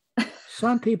seriously.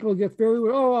 Some people get very,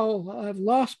 I've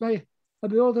lost my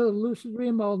ability to lucid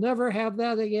dream. I'll never have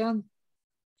that again.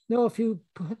 No, if you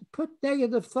put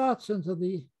negative thoughts into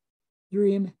the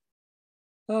dream,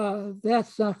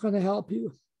 that's not going to help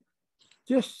you.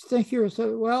 Just think to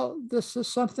yourself, well, this is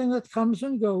something that comes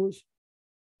and goes.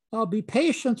 I'll be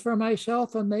patient for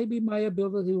myself and maybe my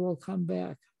ability will come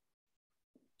back.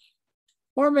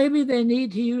 Or maybe they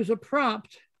need to use a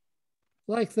prompt,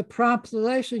 like the prompt that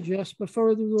I suggest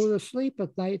before you go to sleep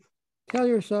at night. Tell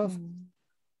yourself,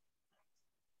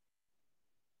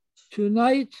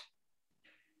 tonight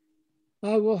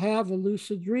I will have a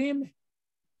lucid dream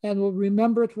and will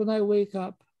remember it when I wake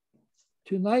up.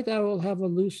 Tonight I will have a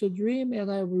lucid dream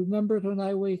and I will remember it when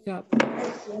I wake up.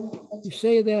 You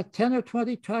say that 10 or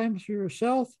 20 times to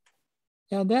yourself,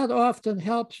 and that often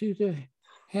helps you to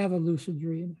have a lucid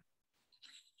dream.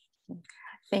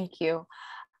 Thank you.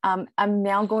 I'm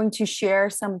now going to share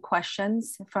some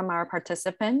questions from our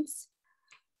participants.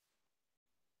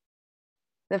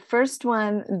 The first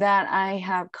one that I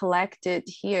have collected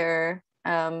here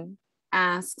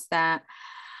asks that,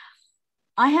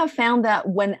 I have found that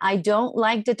when I don't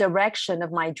like the direction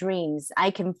of my dreams,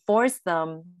 I can force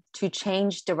them to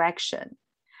change direction.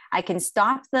 I can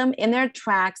stop them in their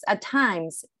tracks at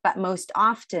times, but most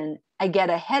often I get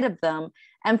ahead of them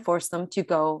and force them to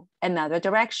go another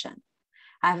direction.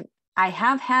 I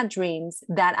have had dreams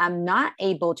that I'm not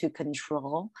able to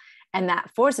control, and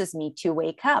that forces me to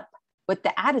wake up with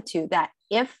the attitude that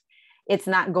if it's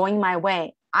not going my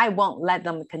way, I won't let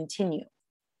them continue.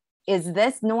 Is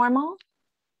this normal?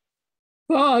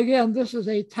 Well, again, this is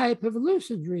a type of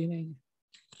lucid dreaming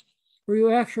where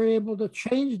you're actually able to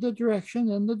change the direction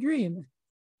in the dream.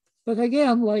 But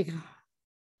again, like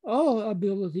all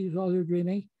abilities while you're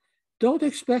dreaming, don't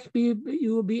expect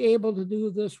you will be able to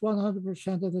do this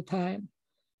 100% of the time.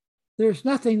 There's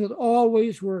nothing that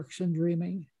always works in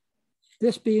dreaming,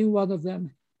 this being one of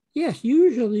them. Yes,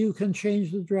 usually you can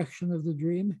change the direction of the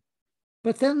dream,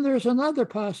 but then there's another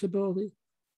possibility.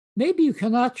 Maybe you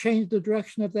cannot change the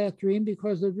direction of that dream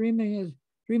because the dream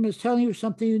is telling you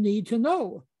something you need to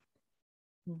know.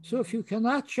 So if you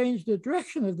cannot change the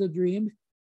direction of the dream,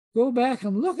 go back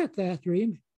and look at that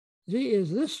dream. See,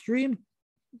 is this dream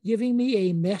giving me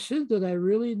a message that I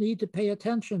really need to pay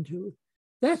attention to?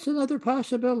 That's another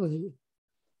possibility.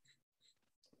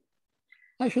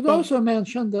 I should also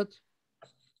mention that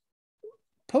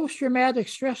post-traumatic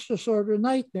stress disorder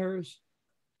nightmares,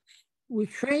 we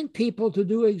train people to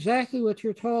do exactly what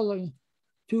you're telling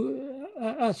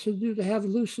us to do, to have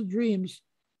lucid dreams.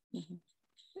 Mm-hmm.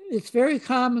 It's very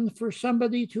common for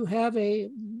somebody to have a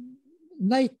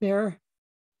nightmare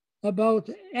about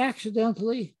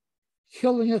accidentally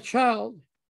killing a child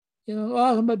in an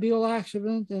automobile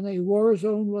accident, in a war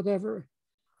zone, whatever.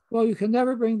 Well, you can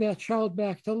never bring that child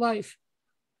back to life,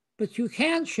 but you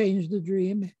can change the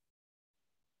dream.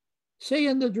 Say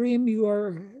in the dream you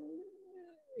are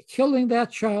killing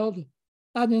that child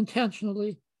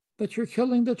unintentionally, but you're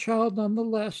killing the child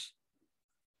nonetheless,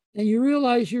 and you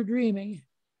realize you're dreaming.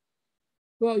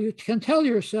 Well, you can tell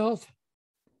yourself,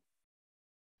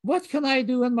 what can I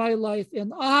do in my life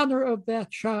in honor of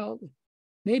that child?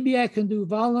 Maybe I can do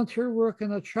volunteer work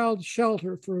in a child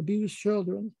shelter for abused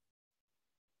children.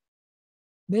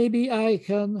 Maybe I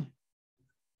can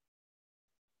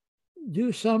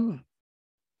do some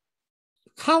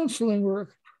counseling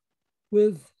work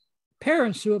with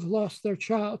parents who have lost their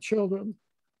children.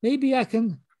 Maybe I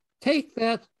can take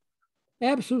that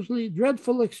absolutely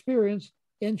dreadful experience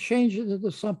and change it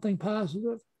into something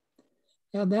positive.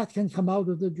 And that can come out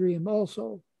of the dream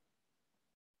also.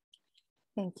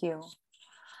 Thank you.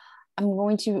 I'm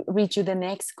going to read you the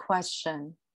next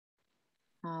question.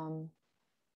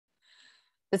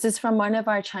 This is from one of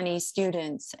our Chinese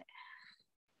students.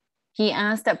 He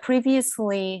asked that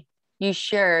previously you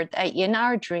shared that in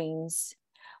our dreams,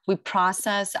 we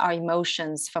process our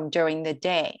emotions from during the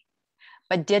day,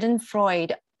 but didn't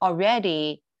Freud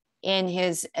already in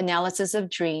his analysis of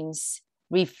dreams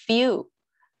refute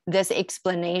this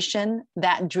explanation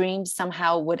that dreams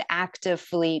somehow would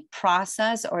actively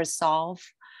process or solve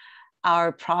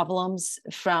our problems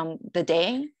from the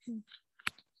day?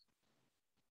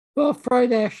 Well,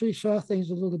 Freud actually saw things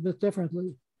a little bit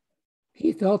differently.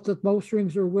 He felt that most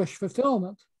dreams are wish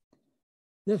fulfillment,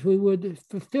 that we would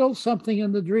fulfill something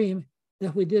in the dream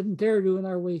that we didn't dare do in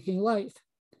our waking life.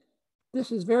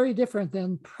 This is very different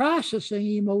than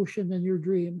processing emotion in your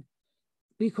dream,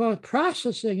 because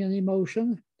processing an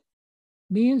emotion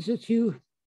means that you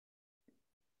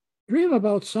dream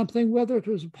about something, whether it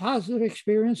was a positive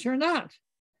experience or not.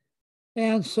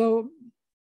 And so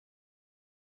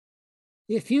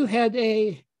if you had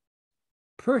a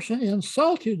person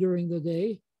insult you during the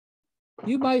day,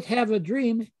 you might have a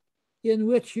dream in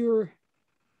which you're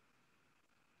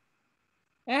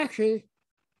actually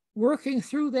working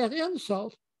through that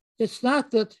insult. It's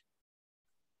not that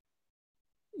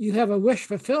you have a wish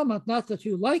fulfillment, not that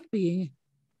you like being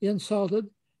insulted,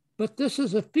 but this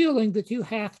is a feeling that you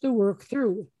have to work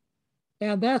through.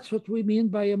 And that's what we mean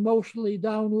by emotionally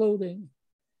downloading.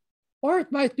 Or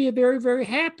it might be a very, very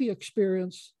happy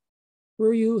experience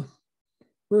where you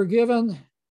were given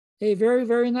a very,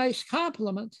 very nice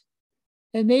compliment.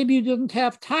 And maybe you didn't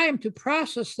have time to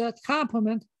process that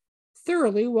compliment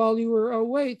thoroughly while you were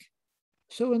awake.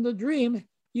 So in the dream,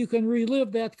 you can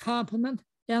relive that compliment,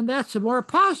 and that's a more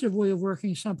positive way of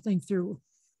working something through.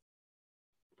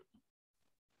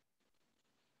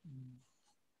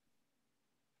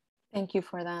 Thank you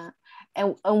for that.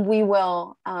 And we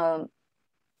will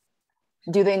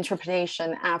do the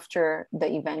interpretation after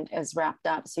the event is wrapped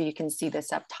up, so you can see the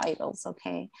subtitles,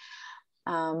 okay?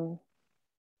 I'm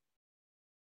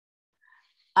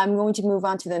going to move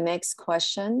on to the next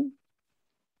question.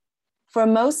 For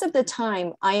most of the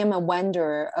time, I am a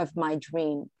wanderer of my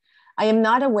dream. I am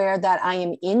not aware that I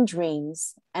am in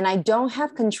dreams, and I don't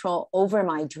have control over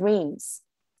my dreams.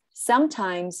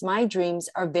 Sometimes my dreams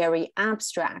are very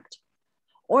abstract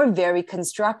or very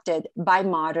constructed by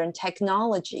modern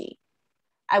technology.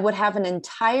 I would have an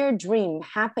entire dream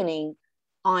happening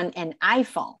on an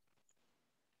iPhone.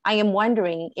 I am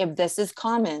wondering if this is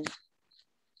common.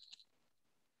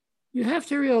 You have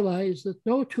to realize that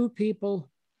no two people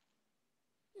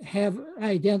have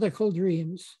identical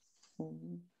dreams.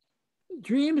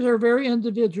 Dreams are very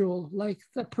individual, like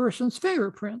the person's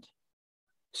fingerprint.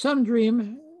 Some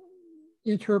dream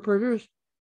interpreters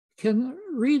can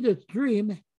read a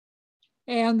dream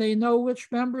and they know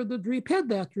which member of the dream had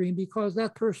that dream because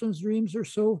that person's dreams are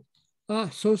so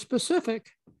specific.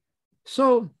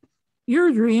 So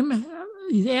your dream,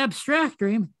 the abstract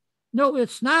dream, no,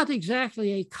 it's not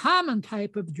exactly a common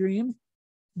type of dream,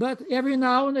 but every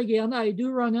now and again, I do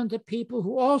run into people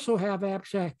who also have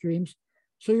abstract dreams.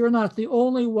 So you're not the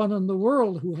only one in the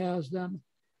world who has them.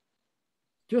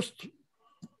 Just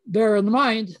bear in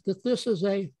mind that this is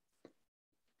a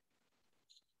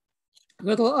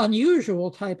little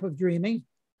unusual type of dreaming,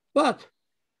 but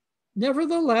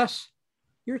nevertheless,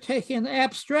 you're taking an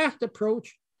abstract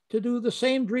approach to do the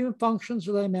same dream functions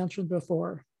that I mentioned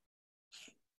before.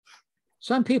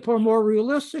 Some people are more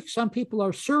realistic, some people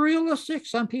are surrealistic,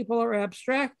 some people are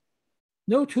abstract.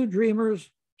 No two dreamers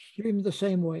dream the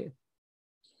same way.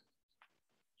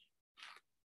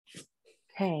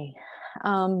 Okay.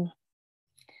 The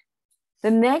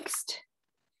next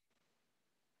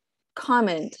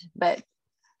comment, but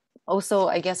also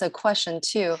I guess a question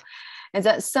too, is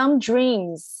that some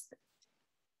dreams,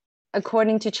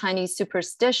 according to Chinese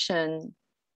superstition,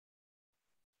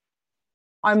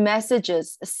 are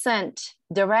messages sent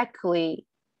directly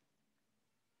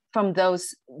from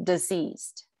those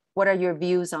deceased. What are your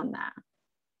views on that?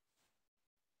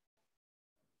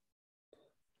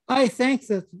 I think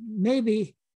that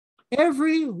maybe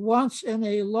every once in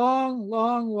a long,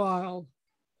 long while,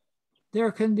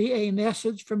 there can be a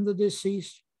message from the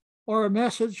deceased or a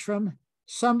message from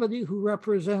somebody who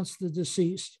represents the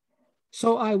deceased.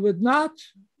 So I would not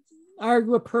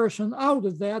argue a person out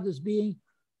of that as being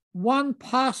one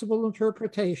possible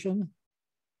interpretation,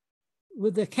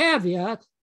 with the caveat,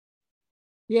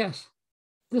 yes,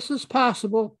 this is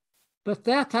possible, but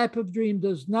that type of dream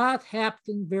does not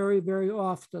happen very, very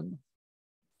often.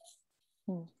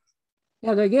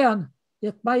 And again,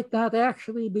 it might not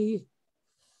actually be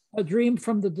a dream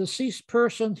from the deceased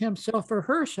person himself or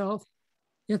herself.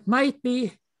 It might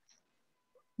be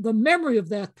the memory of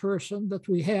that person that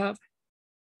we have.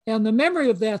 And the memory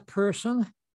of that person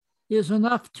is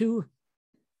enough to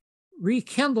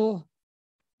rekindle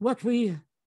what we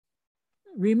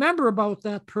remember about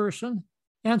that person.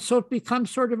 And so it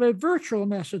becomes sort of a virtual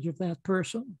message of that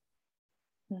person.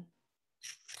 Thank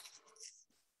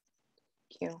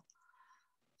you.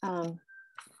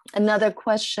 Another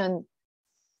question.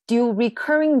 Do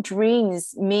recurring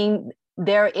dreams mean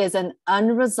there is an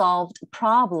unresolved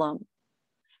problem?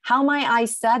 How might I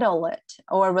settle it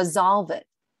or resolve it?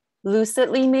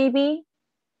 Lucidly, maybe?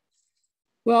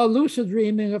 Well, lucid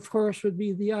dreaming, of course, would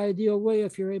be the ideal way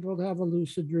if you're able to have a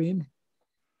lucid dream.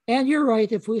 And you're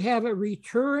right, if we have a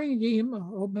recurring dream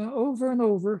over and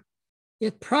over,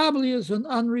 it probably is an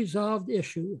unresolved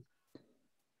issue.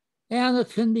 And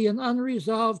it can be an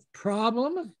unresolved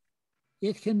problem.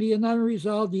 It can be an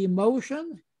unresolved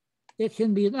emotion. It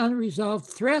can be an unresolved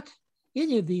threat,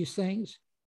 any of these things.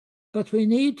 But we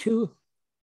need to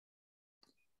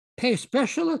pay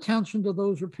special attention to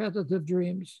those repetitive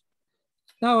dreams.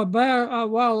 Now, a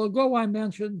while ago, I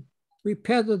mentioned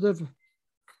repetitive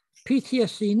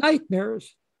PTSD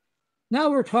nightmares. Now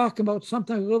we're talking about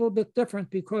something a little bit different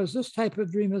because this type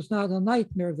of dream is not a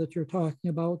nightmare that you're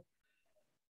talking about.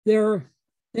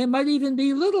 They might even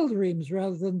be little dreams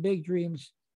rather than big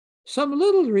dreams. Some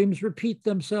little dreams repeat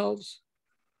themselves.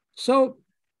 So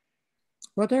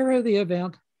whatever the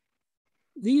event,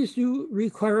 these do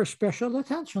require special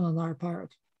attention on our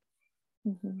part.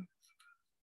 Mm-hmm.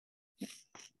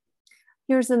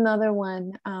 Here's another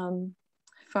one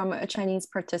from a Chinese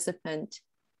participant.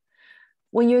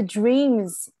 When your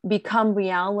dreams become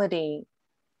reality,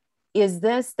 is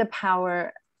this the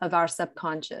power of our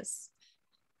subconscious?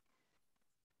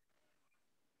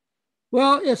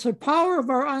 Well, it's a power of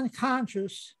our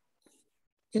unconscious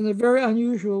in a very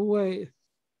unusual way.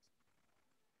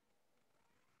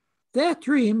 That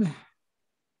dream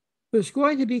was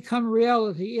going to become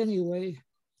reality anyway,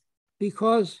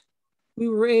 because we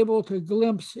were able to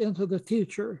glimpse into the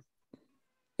future.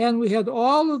 And we had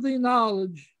all of the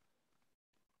knowledge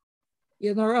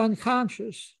in our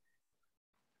unconscious.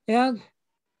 And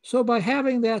so by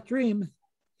having that dream,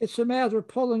 it's a matter of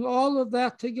pulling all of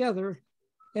that together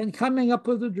and coming up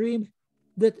with a dream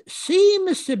that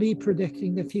seems to be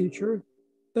predicting the future,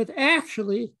 but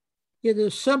actually it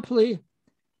is simply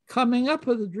coming up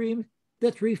with a dream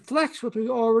that reflects what we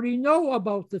already know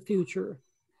about the future.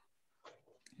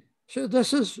 So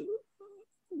this is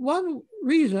one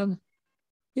reason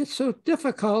it's so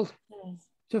difficult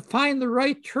to find the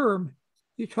right term.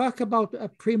 You talk about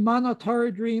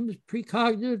premonitory dreams,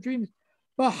 precognitive dreams.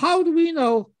 Well, how do we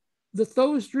know that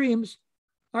those dreams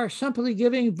are simply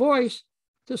giving voice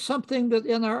to something that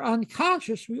in our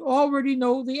unconscious we already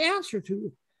know the answer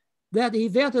to? That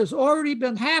event has already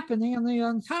been happening in the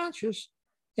unconscious,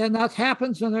 and that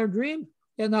happens in our dream,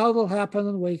 and now it'll happen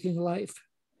in waking life.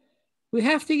 We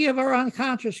have to give our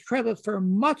unconscious credit for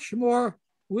much more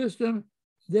wisdom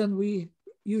than we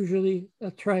usually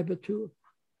attribute it to.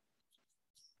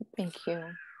 Thank you.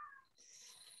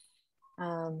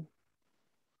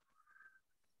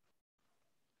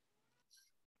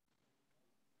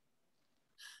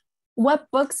 What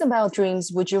books about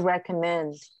dreams would you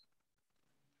recommend?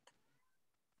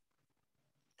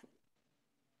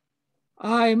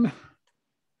 I'm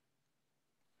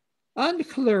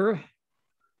unclear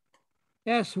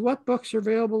as to what books are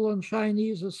available in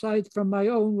Chinese aside from my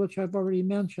own, which I've already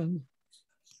mentioned.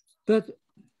 But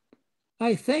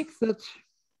I think that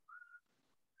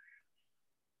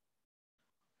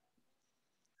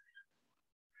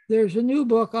there's a new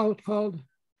book out called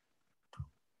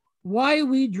Why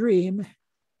We Dream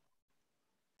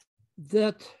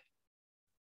that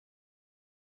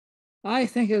I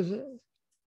think is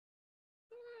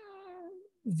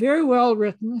very well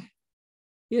written.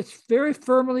 It's very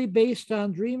firmly based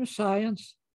on dream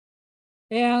science.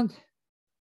 And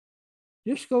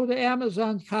just go to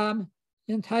Amazon.com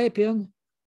and type in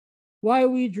Why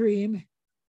We Dream,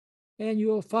 and you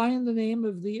will find the name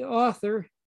of the author.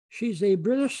 She's a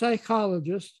British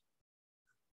psychologist.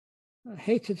 I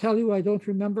hate to tell you, I don't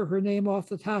remember her name off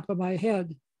the top of my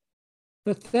head,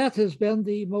 but that has been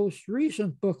the most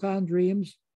recent book on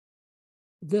dreams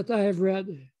that I have read,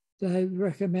 that I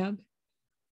recommend.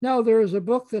 Now, there is a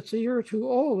book that's a year or two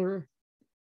older,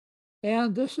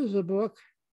 and this is a book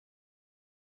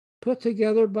put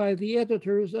together by the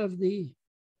editors of the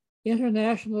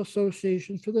International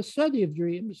Association for the Study of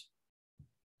Dreams.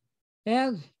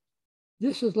 And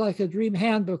this is like a dream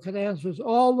handbook. It answers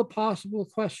all the possible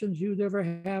questions you'd ever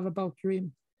have about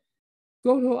dream.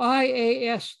 Go to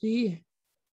IASD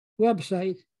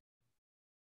website,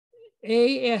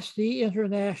 ASD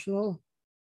International,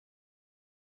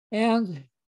 and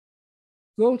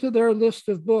go to their list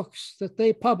of books that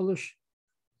they publish,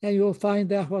 and you'll find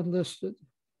that one listed.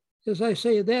 As I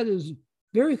say, that is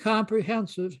very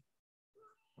comprehensive,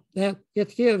 that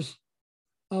it gives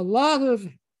a lot of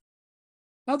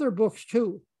other books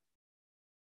too.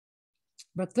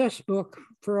 But this book,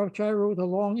 for which I wrote a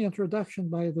long introduction,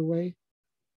 by the way,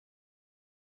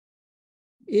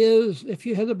 is, if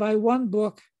you had to buy one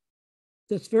book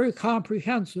that's very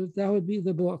comprehensive, that would be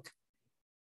the book.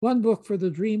 One book for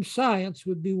the dream science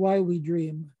would be Why We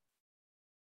Dream.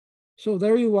 So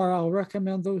there you are. I'll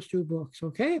recommend those two books,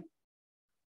 okay?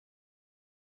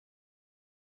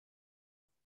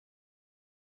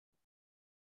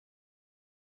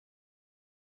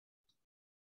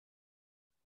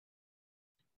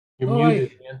 You're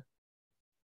muted, man.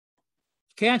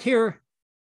 Can't hear.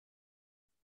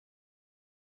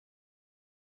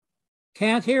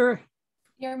 Can't hear.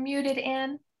 You're muted,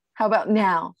 Ann. How about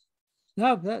now?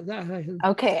 No,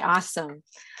 Okay, awesome.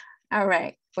 All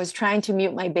right. Was trying to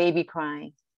mute my baby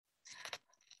crying.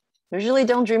 Usually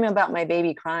don't dream about my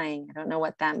baby crying. I don't know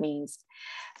what that means.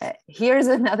 Here's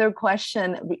another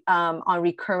question on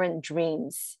recurrent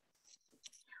dreams.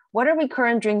 What are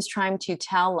recurrent dreams trying to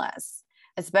tell us,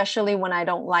 especially when I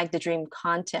don't like the dream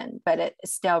content, but it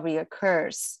still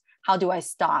reoccurs? How do I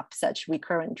stop such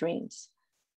recurrent dreams?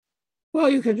 Well,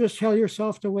 you can just tell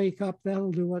yourself to wake up.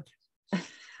 That'll do it.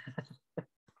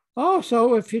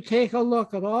 Also, if you take a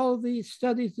look at all of these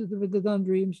studies that have been done on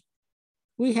dreams,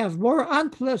 we have more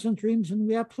unpleasant dreams than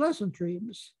we have pleasant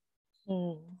dreams.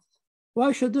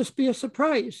 Why should this be a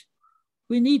surprise?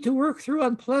 We need to work through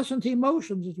unpleasant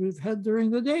emotions that we've had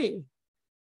during the day.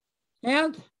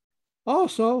 And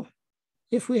also,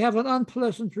 if we have an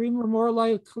unpleasant dream, we're more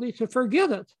likely to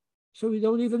forget it. So we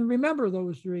don't even remember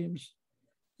those dreams.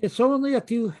 It's only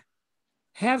if you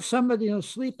have somebody in a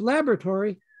sleep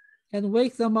laboratory and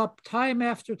wake them up time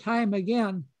after time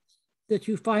again that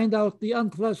you find out the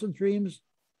unpleasant dreams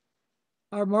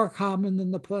are more common than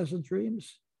the pleasant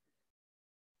dreams.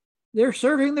 They're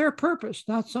serving their purpose,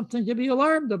 not something to be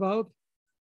alarmed about.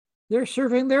 They're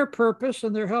serving their purpose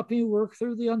and they're helping you work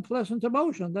through the unpleasant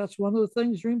emotion. That's one of the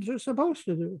things dreams are supposed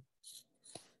to do.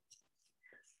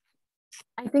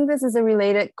 I think this is a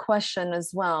related question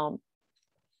as well.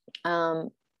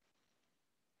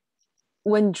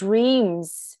 When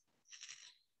dreams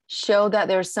show that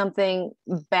there's something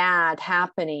bad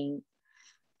happening,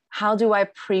 how do I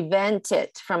prevent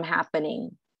it from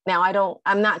happening? Now,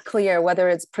 I'm not clear whether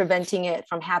it's preventing it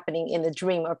from happening in the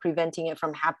dream or preventing it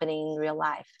from happening in real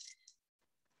life.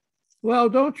 Well,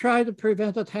 don't try to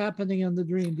prevent it happening in the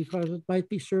dream because it might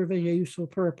be serving a useful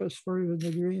purpose for you in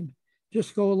the dream.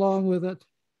 Just go along with it.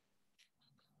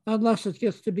 Unless it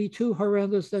gets to be too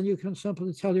horrendous, then you can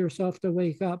simply tell yourself to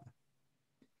wake up.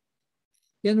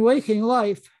 In waking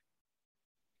life,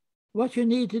 what you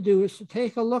need to do is to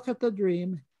take a look at the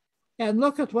dream and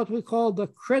look at what we call the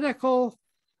critical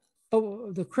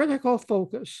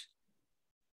focus.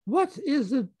 What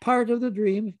is the part of the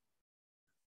dream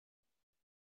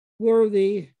where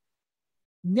the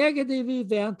negative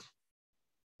event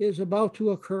is about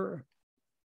to occur?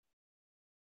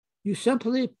 You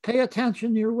simply pay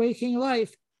attention to your waking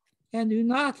life and do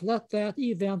not let that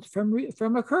event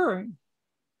from occurring.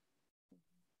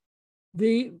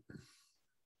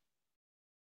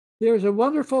 There's a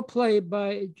wonderful play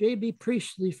by J.B.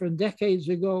 Priestley from decades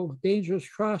ago, Dangerous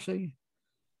Crossing,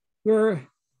 where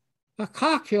a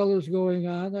cocktail is going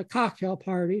on, a cocktail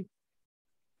party,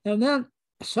 and then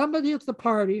somebody at the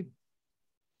party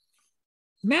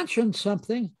mentioned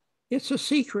something. It's a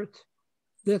secret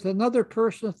that another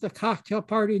person at the cocktail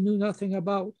party knew nothing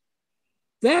about.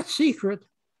 That secret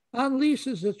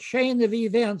unleashes a chain of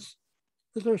events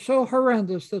that are so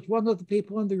horrendous that one of the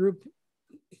people in the group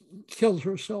kills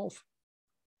herself.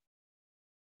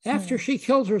 After she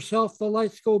kills herself, the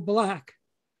lights go black.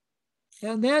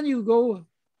 And then you go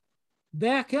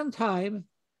back in time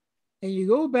and you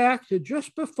go back to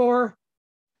just before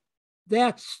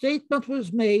that statement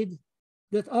was made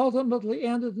that ultimately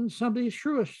ended in somebody's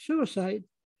suicide.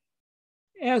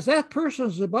 As that person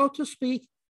is about to speak,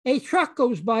 a truck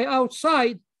goes by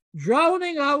outside,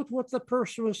 drowning out what the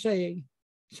person was saying.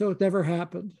 So it never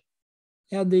happened.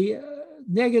 And the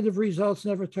negative results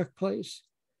never took place.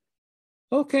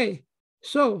 Okay,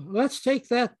 so let's take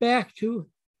that back to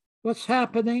what's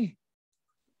happening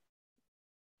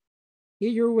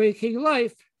in your waking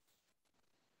life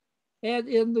and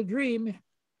in the dream.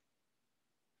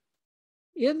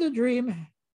 In the dream,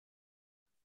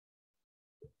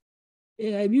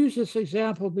 and I've used this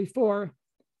example before,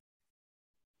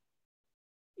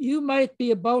 you might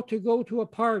be about to go to a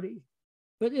party,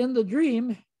 but in the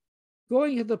dream,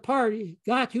 going to the party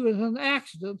got you in an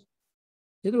accident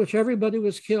in which everybody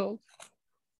was killed.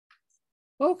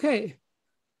 Okay.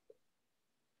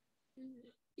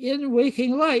 In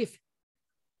waking life,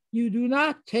 you do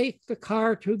not take the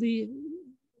car to the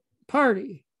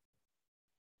party.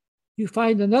 You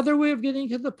find another way of getting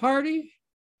to the party,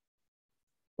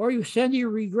 or you send your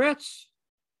regrets.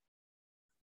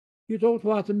 You don't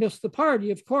want to miss the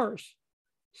party, of course.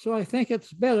 So I think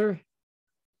it's better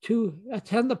to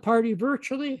attend the party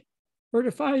virtually or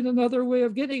to find another way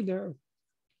of getting there.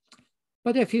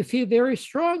 But if you feel very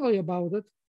strongly about it,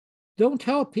 don't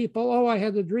tell people, oh, I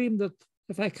had a dream that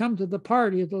if I come to the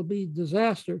party, it'll be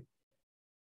disaster.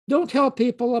 Don't tell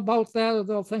people about that, or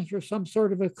they'll think you're some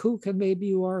sort of a kook, and maybe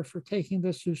you are for taking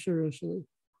this too seriously.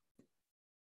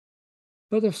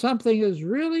 But if something is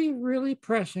really, really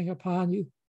pressing upon you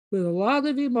with a lot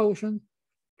of emotion,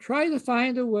 try to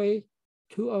find a way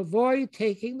to avoid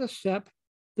taking the step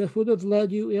that would have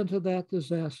led you into that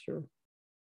disaster.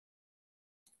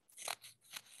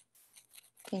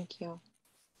 Thank you.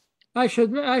 I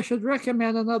should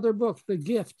recommend another book, The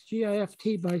Gift,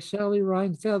 G-I-F-T, by Sally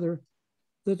Ryan Feather,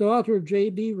 the daughter of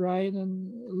J.B. Ryan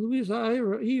and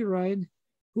Louisa E. Ryan,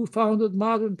 who founded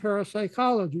modern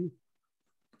parapsychology.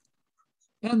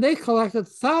 And they collected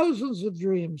thousands of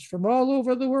dreams from all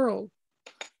over the world.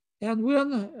 And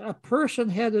when a person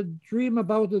had a dream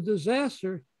about a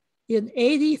disaster, in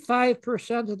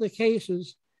 85% of the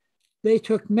cases, they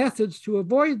took methods to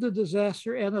avoid the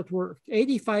disaster, and it worked,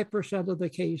 85% of the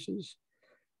cases.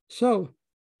 So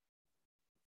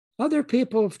other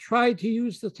people have tried to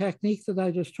use the technique that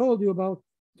I just told you about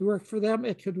to work for them.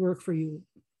 It could work for you.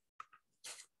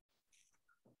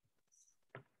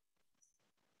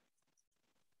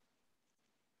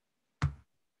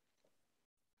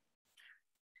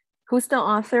 Who's the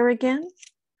author again?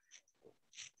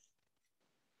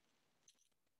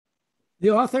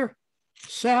 The author,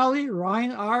 Sally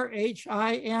Ryan,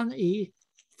 R-H-I-N-E,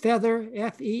 Feather,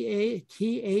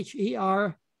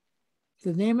 F-E-A-T-H-E-R.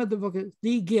 The name of the book is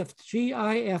The Gift,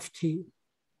 G-I-F-T.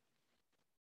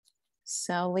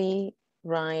 Sally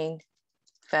Ryan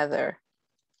Feather.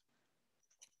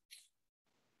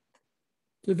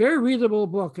 It's a very readable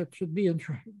book. It should be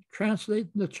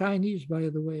translated into Chinese, by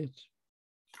the way.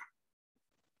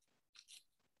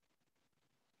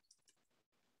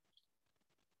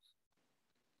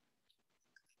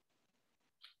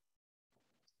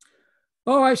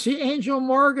 Oh, I see Angel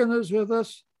Morgan is with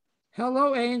us.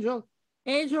 Hello, Angel.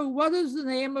 Angel, what is the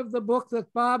name of the book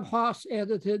that Bob Haas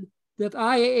edited that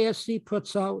IASC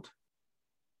puts out?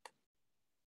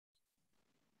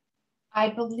 I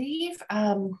believe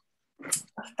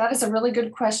that is a really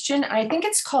good question. I think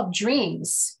it's called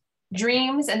Dreams.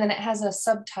 Dreams, and then it has a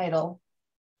subtitle.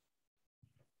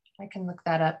 I can look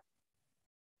that up.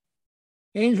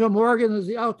 Angel Morgan is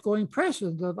the outgoing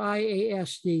president of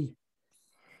IASD.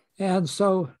 And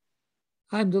so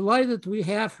I'm delighted we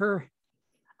have her.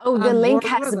 Oh, the link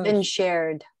has been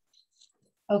shared.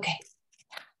 Okay.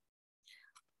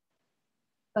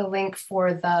 The link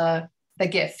for the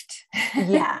gift.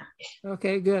 Yeah.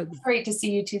 Okay, good. Great to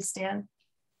see you too, Stan.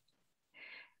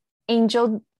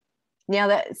 Angel, now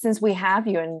that since we have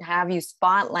you and have you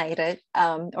spotlighted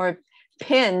or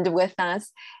pinned with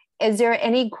us, is there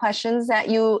any questions that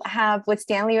you have with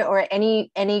Stanley or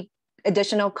any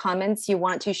additional comments you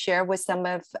want to share with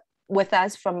with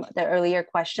us from the earlier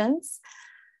questions?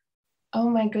 Oh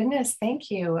my goodness,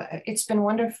 thank you. It's been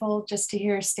wonderful just to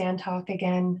hear Stan talk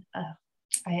again.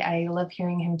 I love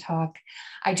hearing him talk.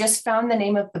 I just found the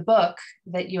name of the book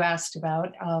that you asked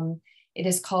about. It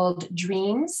is called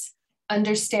Dreams,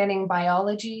 Understanding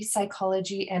Biology,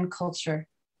 Psychology, and Culture.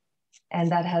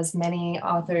 And that has many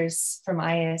authors from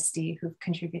IASD who've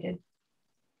contributed.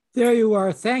 There you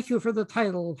are. Thank you for the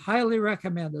title. Highly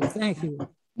recommended. Thank you.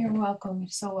 You're welcome. You're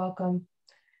so welcome.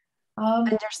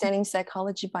 Understanding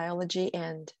Psychology, Biology,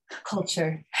 and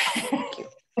Culture. Thank you.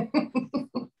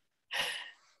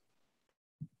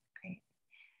 Great.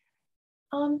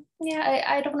 Yeah,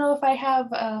 I don't know if I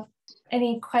have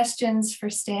any questions for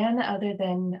Stan other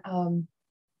than,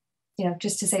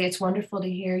 just to say it's wonderful to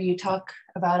hear you talk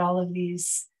about all of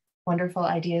these wonderful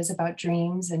ideas about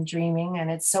dreams and dreaming,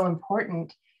 and it's so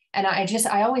important. And I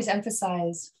always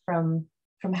emphasize from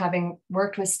having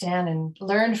worked with Stan and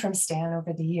learned from Stan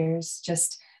over the years,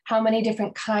 just how many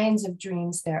different kinds of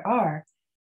dreams there are.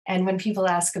 And when people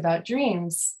ask about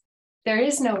dreams, there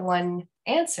is no one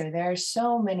answer. There are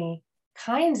so many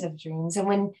kinds of dreams. And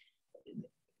when,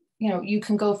 you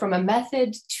can go from a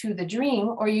method to the dream,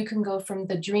 or you can go from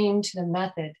the dream to the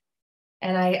method.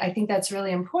 And I think that's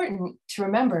really important to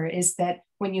remember, is that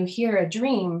when you hear a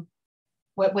dream,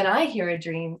 when I hear a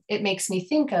dream, it makes me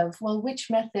think of, well, which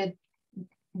method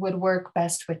would work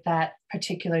best with that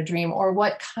particular dream, or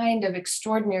what kind of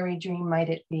extraordinary dream might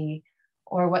it be,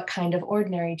 or what kind of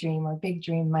ordinary dream or big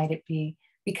dream might it be,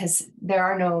 because there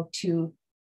are no two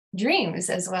dreams,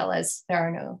 as well as there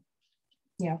are no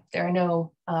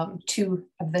two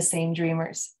of the same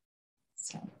dreamers.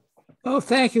 So. Oh,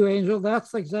 thank you, Angel.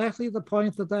 That's exactly the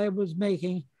point that I was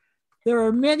making. There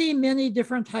are many, many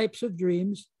different types of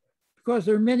dreams because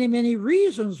there are many, many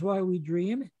reasons why we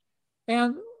dream.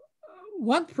 And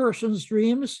one person's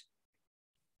dreams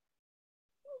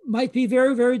might be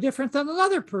very, very different than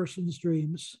another person's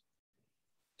dreams.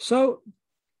 So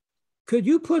could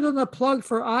you put in a plug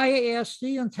for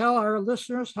IASD and tell our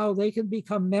listeners how they can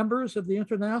become members of the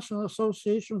International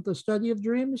Association with the Study of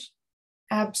Dreams?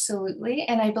 Absolutely.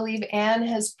 And I believe Anne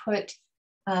has put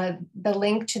the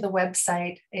link to the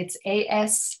website. It's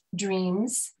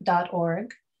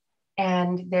asdreams.org.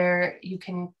 And there you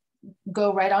can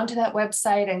go right onto that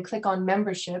website and click on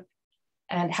membership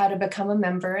and how to become a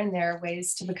member. And there are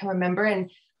ways to become a member.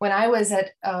 And when I was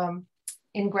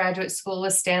in graduate school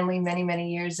with Stanley many,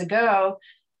 many years ago,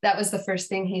 that was the first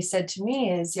thing he said to me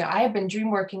is, I have been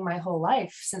dream working my whole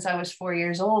life since I was 4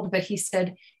 years old. But he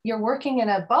said, you're working in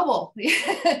a bubble.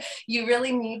 You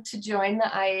really need to join the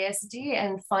IASD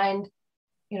and find,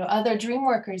 other dream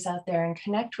workers out there and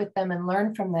connect with them and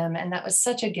learn from them. And that was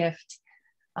such a gift.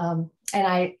 And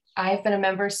I've been a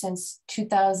member since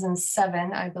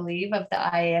 2007, I believe, of the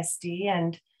IASD,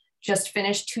 and just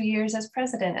finished 2 years as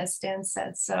president, as Stan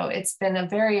said. So it's been a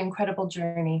very incredible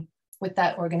journey with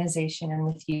that organization and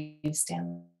with you,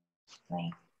 Stanley.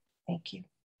 Thank you.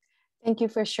 Thank you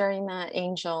for sharing that,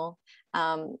 Angel.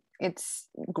 It's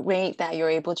great that you're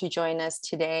able to join us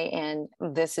today. And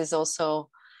this is also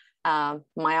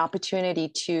my opportunity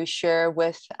to share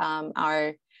with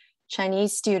our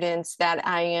Chinese students that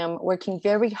I am working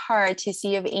very hard to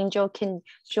see if Angel can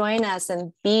join us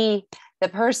and be the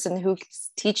person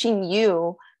who's teaching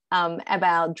you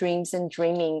about dreams and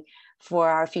dreaming for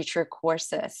our future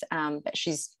courses. But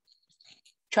she's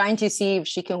trying to see if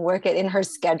she can work it in her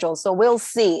schedule. So we'll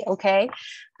see, okay?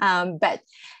 But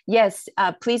yes,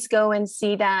 please go and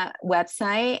see that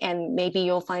website and maybe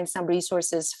you'll find some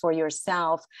resources for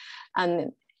yourself.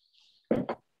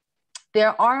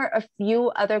 There are a few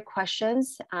other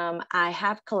questions. I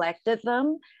have collected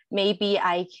them maybe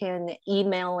I can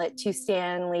email it to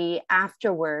Stanley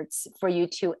afterwards for you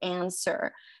to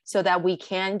answer so that we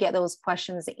can get those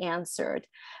questions answered.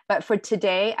 But for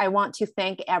today, I want to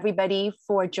thank everybody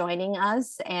for joining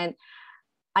us. And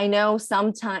I know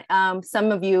some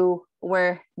of you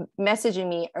were messaging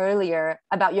me earlier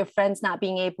about your friends not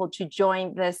being able to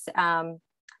join this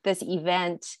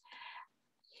event.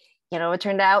 You know, it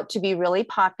turned out to be really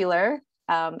popular.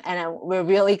 And we're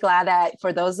really glad that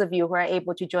for those of you who are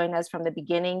able to join us from the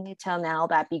beginning till now,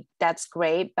 that's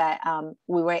great. But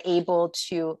we were able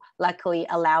to luckily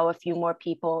allow a few more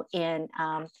people in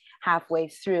halfway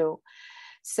through.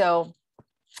 So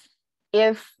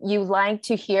if you like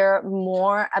to hear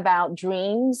more about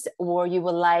dreams, or you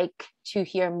would like to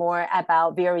hear more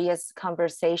about various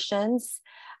conversations,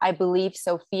 I believe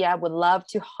Sofia would love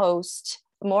to host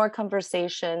more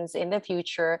conversations in the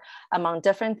future among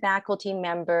different faculty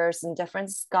members and different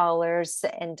scholars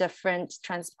and different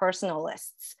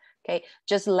transpersonalists. Okay,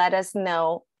 just let us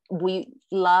know. We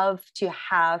love to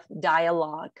have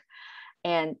dialogue.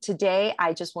 And today,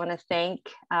 I just want to thank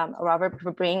Robert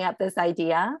for bringing up this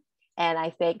idea. And I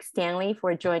thank Stanley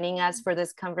for joining us for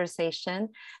this conversation.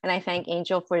 And I thank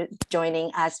Angel for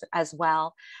joining us as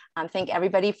well. Thank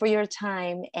everybody for your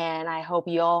time. And I hope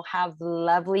you all have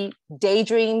lovely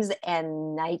daydreams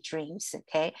and night dreams,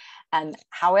 okay? And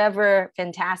however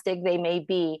fantastic they may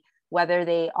be, whether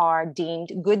they are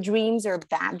deemed good dreams or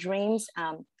bad dreams,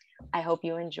 I hope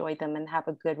you enjoy them and have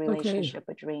a good relationship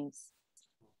with dreams.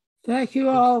 Thank you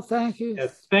all. Thank you.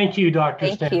 Yes. Thank you, Dr.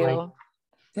 Thank Stanley. You.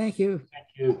 Thank you. Thank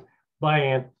you. Bye,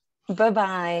 Ann.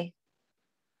 Bye-bye.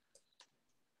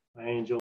 Bye, Angel.